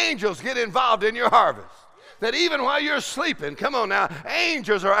means the angels get involved in your harvest. That even while you're sleeping, come on now,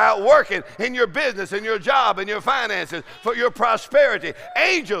 angels are out working in your business, in your job, in your finances, for your prosperity.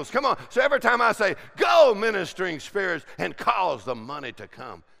 Angels, come on. So every time I say, go, ministering spirits, and cause the money to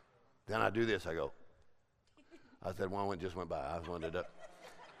come, then I do this. I go, I said, one just went by. I was wondering up.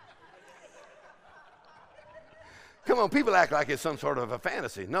 Come on, people act like it's some sort of a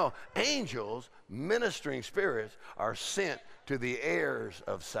fantasy. No, angels, ministering spirits, are sent to the heirs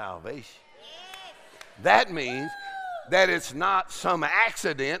of salvation. That means that it's not some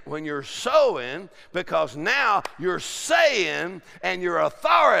accident when you're sowing, because now you're saying, and your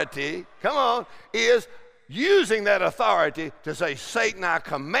authority, come on, is using that authority to say, Satan, I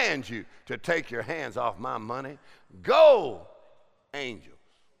command you to take your hands off my money. Go, angels.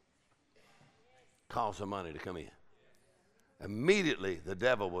 Cause the money to come in. Immediately the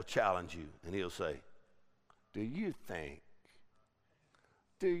devil will challenge you, and he'll say, do you think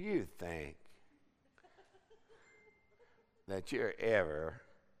that you're ever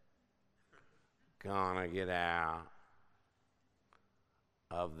gonna get out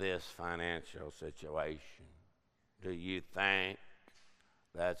of this financial situation? Do you think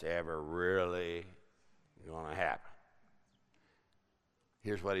that's ever really gonna happen?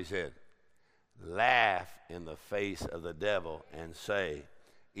 Here's what he said. Laugh in the face of the devil and say,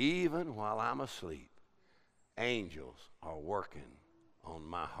 even while I'm asleep, angels are working on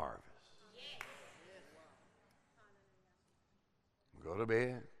my harvest. Go to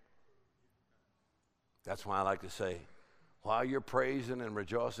bed. That's why I like to say, while you're praising and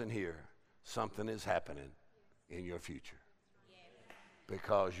rejoicing here, something is happening in your future.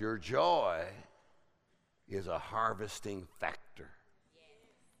 Because your joy is a harvesting factor.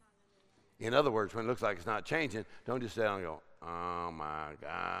 In other words, when it looks like it's not changing, don't just sit down and go, oh my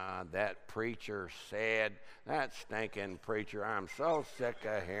God, that preacher said, that stinking preacher, I'm so sick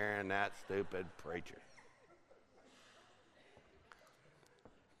of hearing that stupid preacher.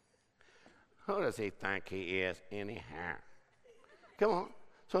 Who does he think he is anyhow? Come on.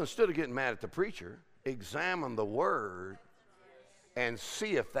 So instead of getting mad at the preacher, examine the word and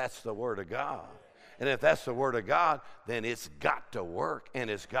see if that's the word of God. And if that's the word of God, then it's got to work, and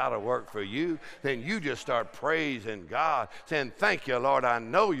it's got to work for you. Then you just start praising God, saying, thank you, Lord. I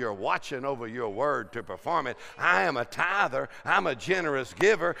know you're watching over your word to perform it. I am a tither. I'm a generous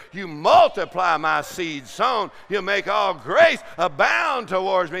giver. You multiply my seed sown. You make all grace abound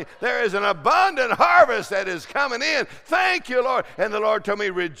towards me. There is an abundant harvest that is coming in. Thank you, Lord. And the Lord told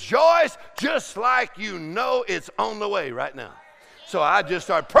me, rejoice just like you know it's on the way right now. So I just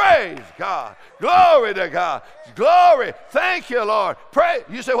start, praise God, glory to God, glory, thank you, Lord. Pray.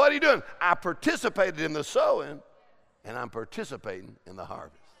 You say, what are you doing? I participated in the sowing, and I'm participating in the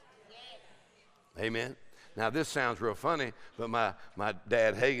harvest. Amen. Now, this sounds real funny, but my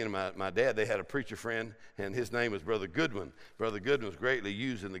dad, Hagan, my dad, they had a preacher friend, and his name was Brother Goodwin. Brother Goodwin was greatly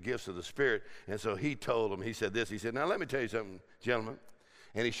used in the gifts of the Spirit, and so he told them, he said this, he said, now let me tell you something, gentlemen,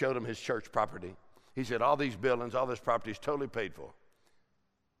 and he showed them his church property. He said, all these buildings, all this property is totally paid for.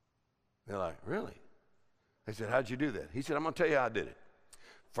 They're like, really? They said, how'd you do that? He said, I'm going to tell you how I did it.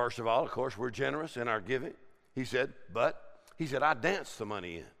 First of all, of course, we're generous in our giving. He said, I danced the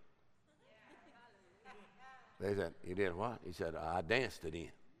money in. They said, you did what? He said, I danced it in.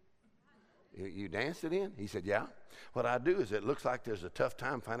 You danced it in? He said, yeah. What I do is it looks like there's a tough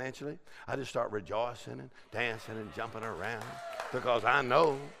time financially. I just start rejoicing and dancing and jumping around because I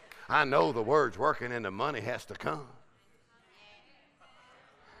know the word's working and the money has to come.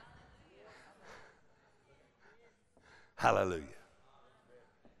 Hallelujah.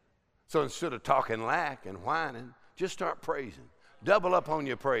 So instead of talking lack and whining, just start praising. Double up on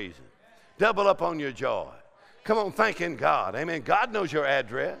your praising. Double up on your joy. Come on, thanking God. Amen. God knows your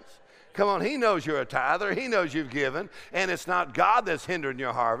address. Come on, he knows you're a tither. He knows you've given. And it's not God that's hindering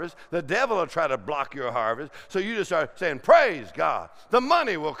your harvest. The devil will try to block your harvest. So you just start saying, praise God. The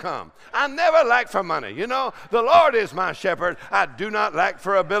money will come. I never lack for money. You know, the Lord is my shepherd. I do not lack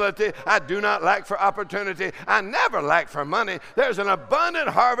for ability. I do not lack for opportunity. I never lack for money. There's an abundant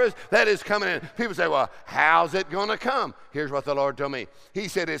harvest that is coming in. People say, well, how's it going to come? Here's what the Lord told me. He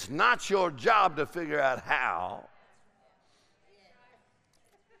said, it's not your job to figure out how.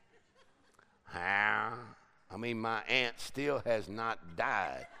 How? I mean, my aunt still has not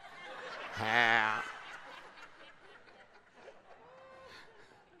died. How?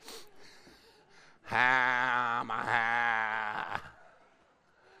 How?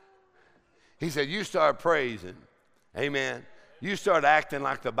 He said, you start praising. Amen. You start acting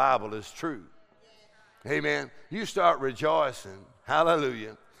like the Bible is true. Amen. You start rejoicing.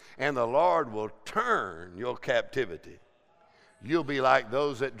 Hallelujah. And the Lord will turn your captivity. You'll be like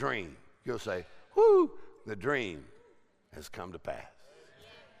those that dream. You'll say, whoo, the dream has come to pass.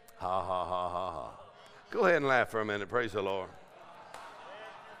 Ha, ha, ha, ha, ha. Go ahead and laugh for a minute. Praise the Lord.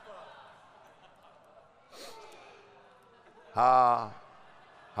 Ha,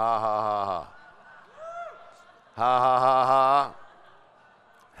 ha, ha, ha, ha. Ha, ha, ha, ha.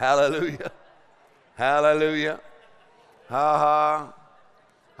 Hallelujah. Hallelujah. Ha, ha.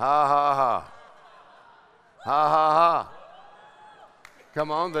 Ha, ha, ha. Ha, ha, ha. Come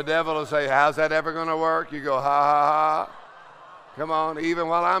on, the devil will say, how's that ever going to work? You go, ha, ha, ha. Come on, even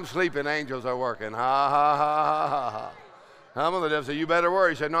while I'm sleeping, angels are working. Ha, ha, ha, ha, ha, ha. Come on, the devil said, you better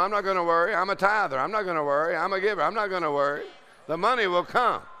worry. He said, no, I'm not going to worry. I'm a tither. I'm not going to worry. I'm a giver. I'm not going to worry. The money will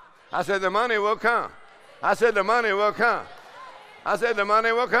come. I said, the money will come. I said, the money will come. I said, the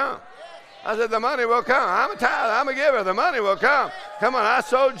money will come. I said, the money will come. I'm a tither. I'm a giver. The money will come. Come on, I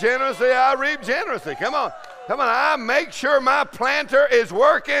sow generously. I reap generously. Come on. Come on, I make sure my planter is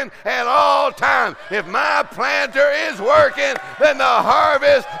working at all times. If my planter is working, then the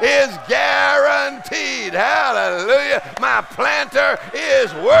harvest is guaranteed. Hallelujah. My planter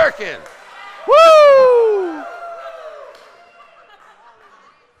is working. Woo!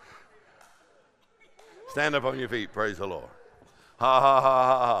 Stand up on your feet. Praise the Lord. Ha, ha, ha,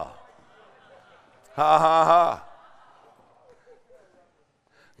 ha, ha. Ha, ha, ha.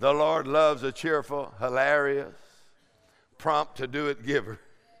 The Lord loves a cheerful, hilarious, prompt to do it giver.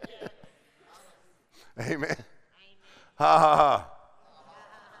 Amen. Ha, ha, ha.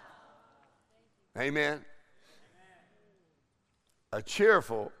 Amen. A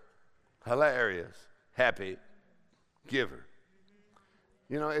cheerful, hilarious, happy giver.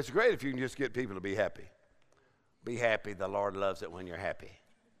 You know, it's great if you can just get people to be happy. Be happy. The Lord loves it when you're happy.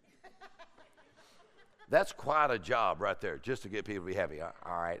 That's quite a job right there, just to get people to be happy. All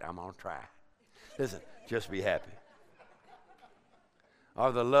right, I'm going to try. Listen, just be happy.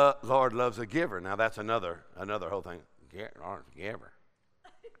 Or the Lord loves a giver. Now, that's another whole thing. Giver.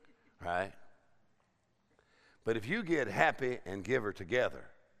 Right? But if you get happy and giver together,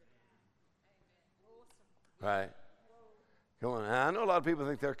 right? Come on. Now, I know a lot of people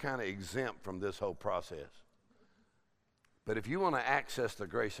think they're kind of exempt from this whole process. But if you want to access the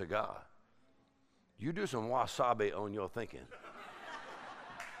grace of God, you do some wasabi on your thinking.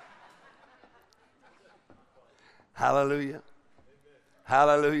 Hallelujah.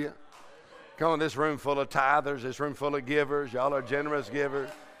 Hallelujah. Come on, this room full of tithers, this room full of givers. Y'all are generous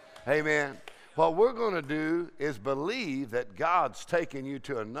givers. Amen. What we're going to do is believe that God's taking you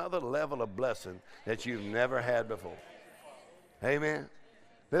to another level of blessing that you've never had before. Amen.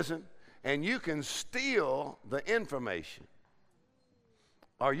 Listen, and you can steal the information,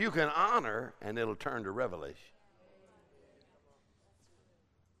 or you can honor, and it'll turn to revelation.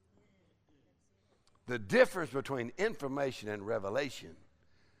 The difference between information and revelation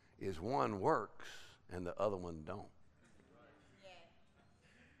is one works and the other one don't.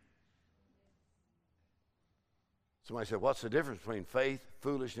 Somebody said, what's the difference between faith,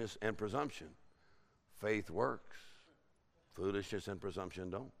 foolishness, and presumption? Faith works. Foolishness and presumption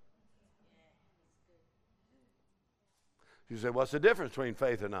don't. You say, what's the difference between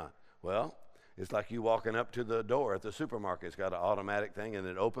faith and not? Well, it's like you walking up to the door at the supermarket. It's got an automatic thing and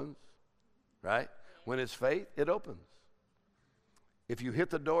it opens, right? When it's faith, it opens. If you hit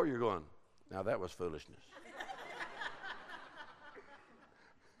the door, you're going, now that was foolishness.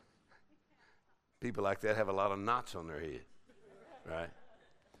 People like that have a lot of knots on their head, right?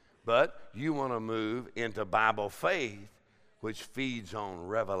 But you want to move into Bible faith, which feeds on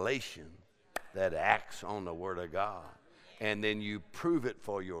revelation that acts on the Word of God. And then you prove it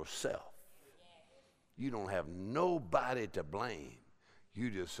for yourself. You don't have nobody to blame.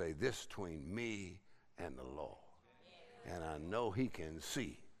 You just say, this between me and the Lord. And I know He can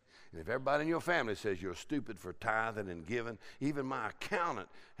see. And if everybody in your family says you're stupid for tithing and giving, even my accountant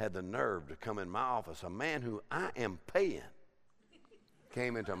had the nerve to come in my office. A man who I am paying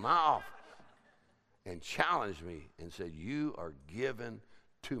came into my office and challenged me and said, you are giving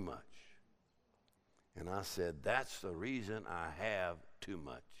too much. And I said, that's the reason I have too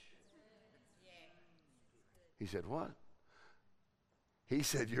much. He said, what? He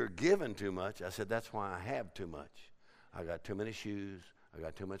said, you're giving too much. I said, that's why I have too much. I got too many shoes. I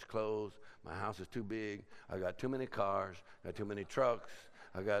got too much clothes. My house is too big. I got too many cars. I got too many trucks.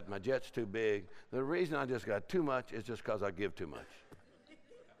 I got my jet's too big. The reason I just got too much is just because I give too much.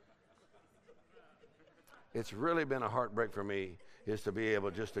 It's really been a heartbreak for me is to be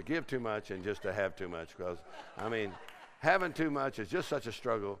able just to give too much and just to have too much, because, I mean, having too much is just such a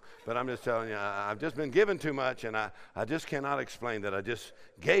struggle. But I'm just telling you, I've just been given too much, and I just cannot explain that. I just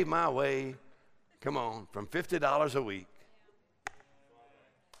gave my way, come on, from $50 a week.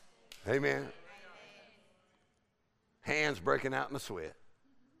 Amen. Hands breaking out in the sweat.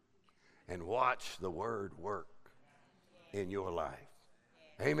 And watch the Word work in your life.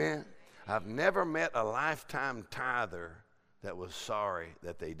 Amen. I've never met a lifetime tither that was sorry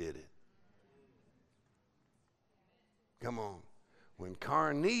that they did it. Come on. When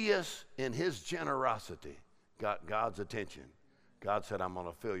Cornelius, in his generosity, got God's attention, God said, I'm going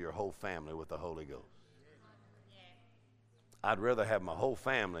to fill your whole family with the Holy Ghost. I'd rather have my whole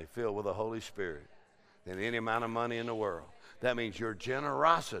family filled with the Holy Spirit than any amount of money in the world. That means your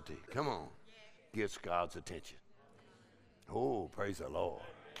generosity, come on, gets God's attention. Oh, praise the Lord.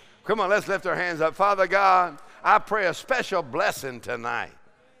 Come on, let's lift our hands up. Father God, I pray a special blessing tonight.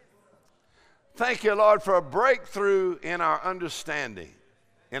 Thank you, Lord, for a breakthrough in our understanding,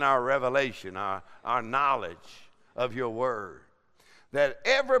 in our revelation, our knowledge of your word. That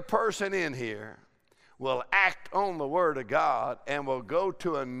every person in here will act on the word of God and will go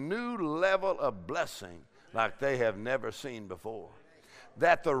to a new level of blessing like they have never seen before.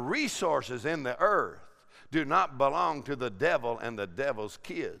 That the resources in the earth do not belong to the devil and the devil's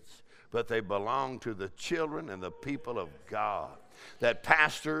kids, but they belong to the children and the people of God. That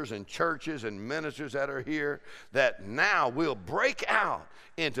pastors and churches and ministers that are here, that now will break out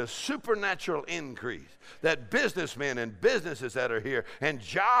into supernatural increase. That businessmen and businesses that are here and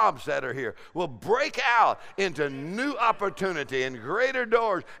jobs that are here will break out into new opportunity and greater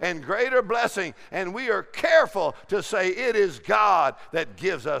doors and greater blessing. And we are careful to say it is God that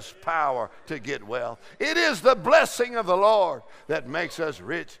gives us power to get wealth. It is the blessing of the Lord that makes us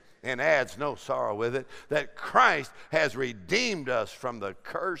rich and adds no sorrow with it, that Christ has redeemed us from the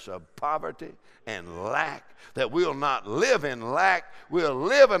curse of poverty and lack, that we'll not live in lack, we'll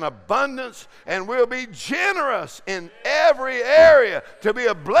live in abundance, and we'll be generous in every area to be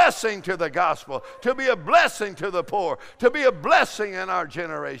a blessing to the gospel, to be a blessing to the poor, to be a blessing in our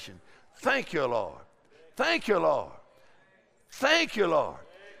generation. Thank you, Lord. Thank you, Lord. Thank you, Lord.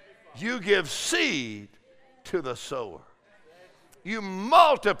 You give seed to the sower. You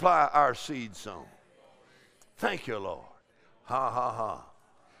multiply our seed sown. Thank you, Lord. Ha, ha, ha.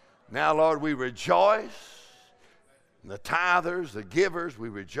 Now, Lord, we rejoice. The tithers, the givers, we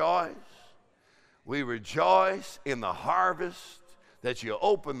rejoice. We rejoice in the harvest that you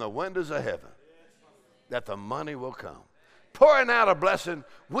open the windows of heaven, that the money will come. Pouring out a blessing,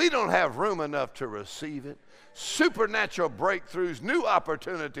 we don't have room enough to receive it. Supernatural breakthroughs, new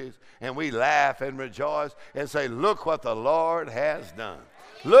opportunities, and we laugh and rejoice and say, look what the Lord has done.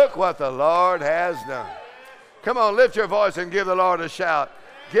 Look what the Lord has done. Come on, lift your voice and give the Lord a shout.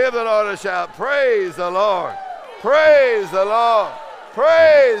 Give the Lord a shout. Praise the Lord. Praise the Lord.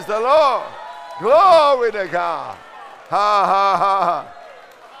 Praise the Lord. Glory to God. Ha, ha, ha.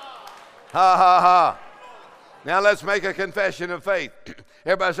 Ha, ha, ha. Now let's make a confession of faith.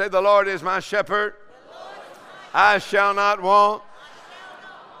 Everybody say, the Lord is my shepherd. I shall not want.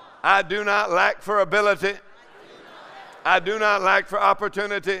 I do not lack for ability. I do not lack for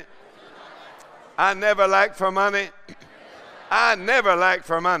opportunity. I never lack for money. I never lack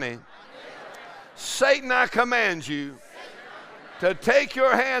for money. Satan, I command you to take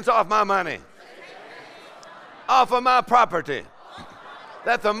your hands off my money, off of my property,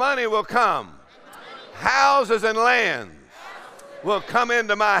 that the money will come. Houses and lands will come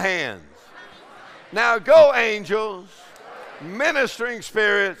into my hands. Now go, angels, ministering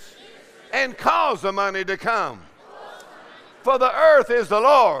spirits, and cause the money to come. For the earth is the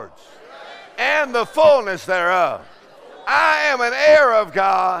Lord's, and the fullness thereof. I am an heir of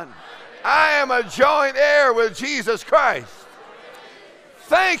God. I am a joint heir with Jesus Christ.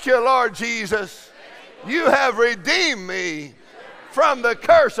 Thank you, Lord Jesus. You have redeemed me from the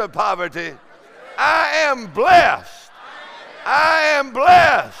curse of poverty. I am blessed. I am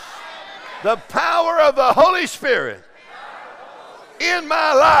blessed. The power of the Holy Spirit in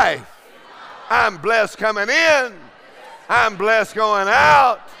my life. I'm blessed coming in. I'm blessed going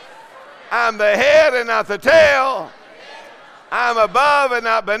out. I'm the head and not the tail. I'm above and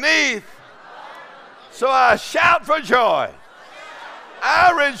not beneath. So I shout for joy.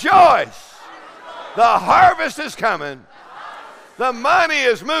 I rejoice. The harvest is coming. The money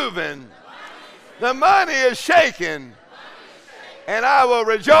is moving. The money is shaking. And I will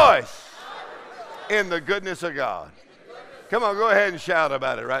rejoice in the goodness of God. Come on, go ahead and shout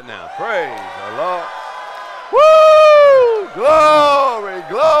about it right now. Praise the Lord. Woo! Glory,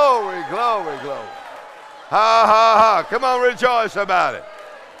 glory, glory, glory. Ha, ha, ha. Come on, rejoice about it.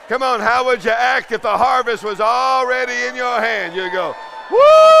 Come on, how would you act if the harvest was already in your hand? You go,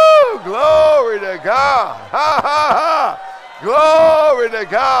 woo! Glory to God. Ha, ha, ha. Glory to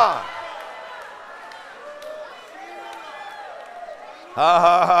God. Ha,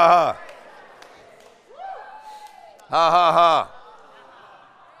 ha, ha, ha. Ha, ha, ha.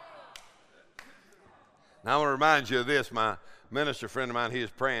 Now I want to remind you of this. My minister friend of mine, he was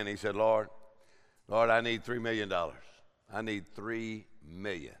praying. He said, Lord, I need $3 million. I need $3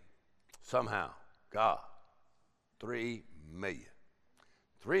 million. Somehow, God, $3 million.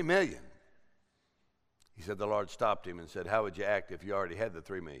 $3 million. He said the Lord stopped him and said, how would you act if you already had the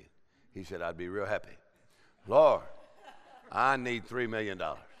 $3 million? He said, I'd be real happy. Lord, I need $3 million.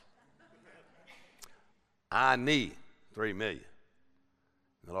 I need $3 million.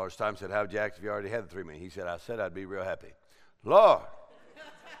 The Lord stopped and said, how would you act if you already had the $3 million? He said, I said I'd be real happy. Lord,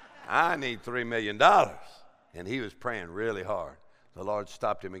 I need $3 million. And he was praying really hard. The Lord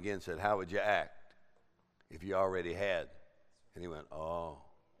stopped him again and said, how would you act if you already had? And he went, oh,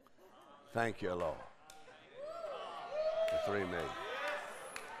 thank you, Lord, for $3 million.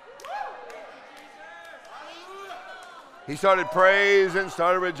 He started praising,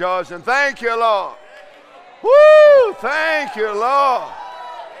 started rejoicing. Thank you, Lord. Woo! Thank you, Lord.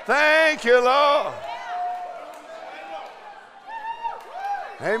 Thank you, Lord.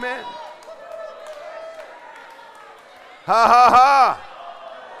 Amen. Ha, ha, ha.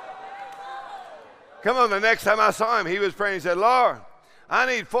 Come on, the next time I saw him, he was praying. He said, Lord, I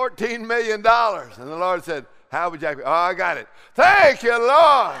need $14 million. And the Lord said, how would you act? Oh, I got it. Thank you,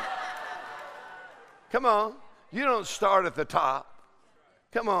 Lord. Come on. You don't start at the top.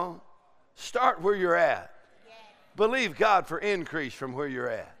 Come on. Start where you're at. Believe God for increase from where you're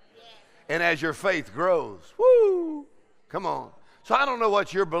at. And as your faith grows, woo, come on. So I don't know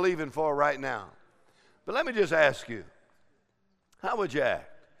what you're believing for right now. But let me just ask you, how would you act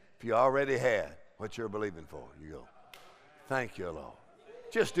if you already had what you're believing for? You go, thank you, Lord.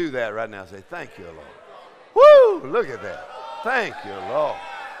 Just do that right now. Say, thank you, Lord. Woo, look at that. Thank you, Lord.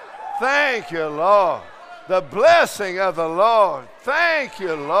 Thank you, Lord. The blessing of the Lord. Thank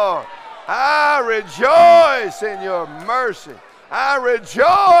you, Lord. I rejoice in your mercy. I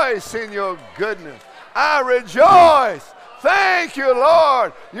rejoice in your goodness. I rejoice. Thank you,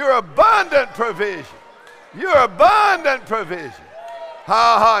 Lord. Your abundant provision. Your abundant provision.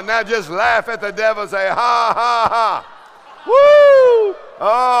 Ha ha. Now just laugh at the devil and say, ha ha ha. Woo.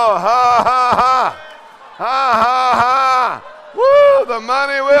 Oh, ha ha ha. Ha ha ha. Woo. The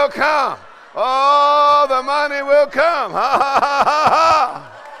money will come. Oh, the money will come. Ha ha ha ha ha.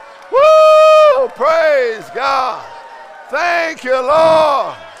 Woo! Praise God. Thank you,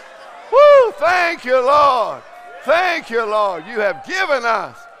 Lord. Woo! Thank you, Lord. Thank you, Lord. You have given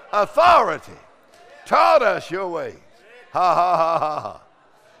us authority. Taught us your ways. Ha ha ha ha ha.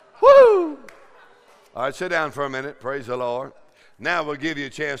 Woo! All right, sit down for a minute. Praise the Lord. Now we'll give you a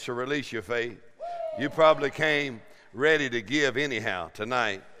chance to release your faith. You probably came ready to give anyhow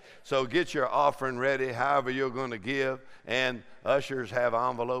tonight. So get your offering ready, however you're going to give. And ushers have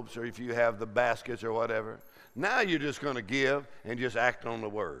envelopes, or if you have the baskets or whatever. Now you're just going to give and just act on the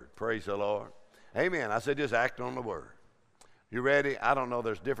word. Praise the Lord. Amen. I said just act on the word. You ready? I don't know.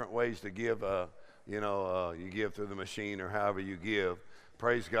 There's different ways to give. You give through the machine or however you give.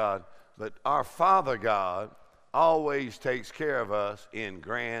 Praise God. But our Father God always takes care of us in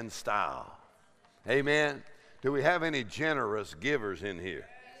grand style. Amen. Do we have any generous givers in here?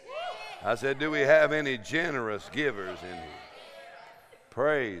 I said, do we have any generous givers in here?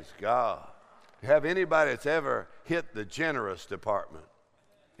 Praise God. Have anybody that's ever hit the generous department?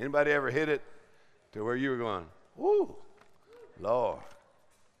 Anybody ever hit it to where you were going, whoo, Lord,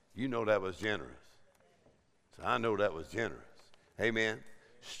 you know that was generous. So I know that was generous. Amen.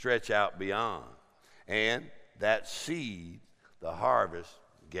 Stretch out beyond. And that seed, the harvest,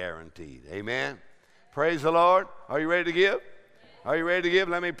 guaranteed. Amen. Praise the Lord. Are you ready to give? Are you ready to give?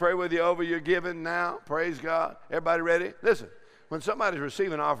 Let me pray with you over your giving now. Praise God. Everybody ready? Listen, when somebody's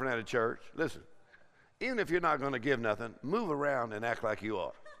receiving an offering at a church, listen, even if you're not going to give nothing, move around and act like you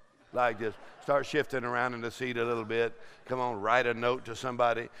are. Like just start shifting around in the seat a little bit. Come on, write a note to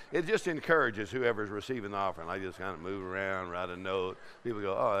somebody. It just encourages whoever's receiving the offering. Like just kind of move around, write a note. People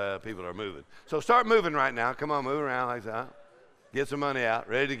go, oh, yeah, people are moving. So start moving right now. Come on, move around like that. Get some money out,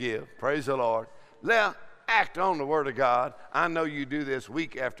 ready to give. Praise the Lord. Now, act on the Word of God. I know you do this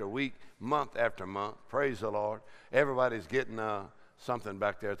week after week, month after month. Praise the Lord. Everybody's getting something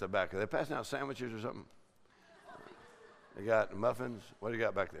back there at the back. Are they passing out sandwiches or something? They got muffins. What do you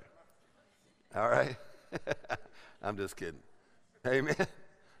got back there? All right. I'm just kidding. Amen.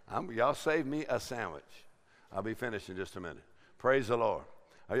 Y'all save me a sandwich. I'll be finished in just a minute. Praise the Lord.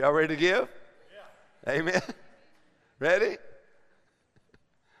 Are y'all ready to give? Yeah. Amen. Ready?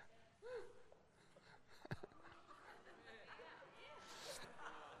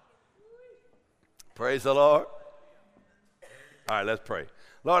 Praise the Lord. All right, let's pray.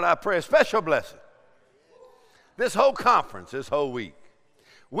 Lord, I pray a special blessing. This whole conference, this whole week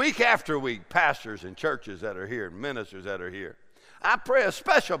after week, pastors and churches that are here, ministers that are here, I pray a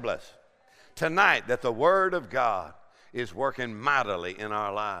special blessing tonight that the Word of God is working mightily in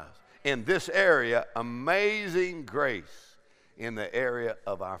our lives. In this area, amazing grace in the area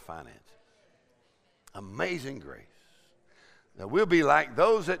of our finances. Amazing grace. Now we'll be like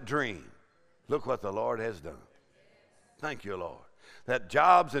those that dream. Look what the Lord has done. Thank you, Lord. That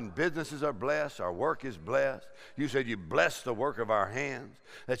jobs and businesses are blessed, our work is blessed. You said you bless the work of our hands,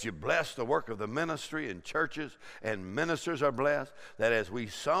 that you bless the work of the ministry, and churches and ministers are blessed, that as we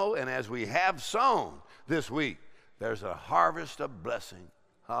sow and as we have sown this week, there's a harvest of blessing,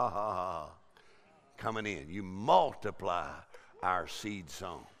 coming in. You multiply our seed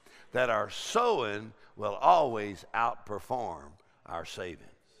sown, that our sowing will always outperform our savings.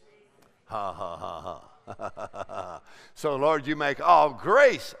 So, Lord, you make all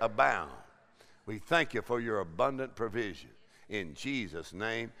grace abound. We thank you for your abundant provision. In Jesus'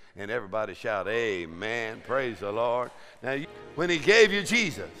 name. And everybody shout, amen. Praise the Lord. Now, when he gave you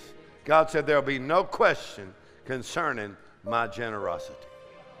Jesus, God said there'll be no question concerning my generosity.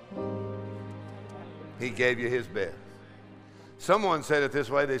 He gave you his best. Someone said it this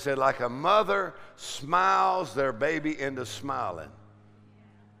way. They said, like a mother smiles their baby into smiling,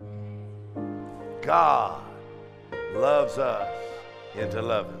 God loves us into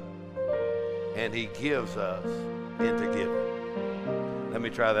loving, and he gives us into giving. Let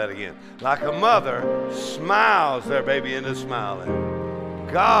me try that again. Like a mother smiles their baby into smiling,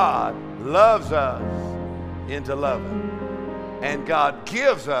 God loves us into loving, and God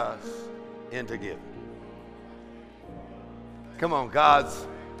gives us into giving. Come on, God's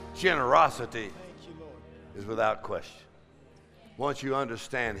generosity is without question. Once you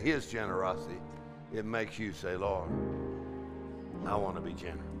understand his generosity, it makes you say, Lord, I want to be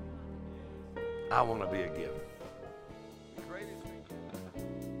generous. I want to be a giver.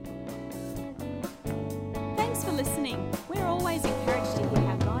 Thanks for listening. We're always encouraged to hear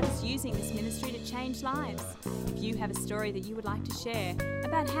how God is using this ministry to change lives. If you have a story that you would like to share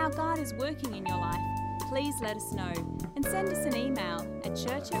about how God is working in your life, please let us know and send us an email at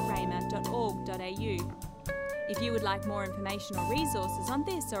church@rhema.org.au. If you would like more information or resources on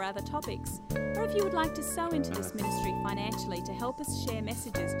this or other topics, or if you would like to sow into this ministry financially to help us share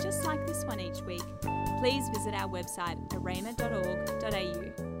messages just like this one each week, please visit our website at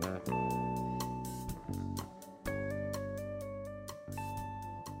rhema.org.au.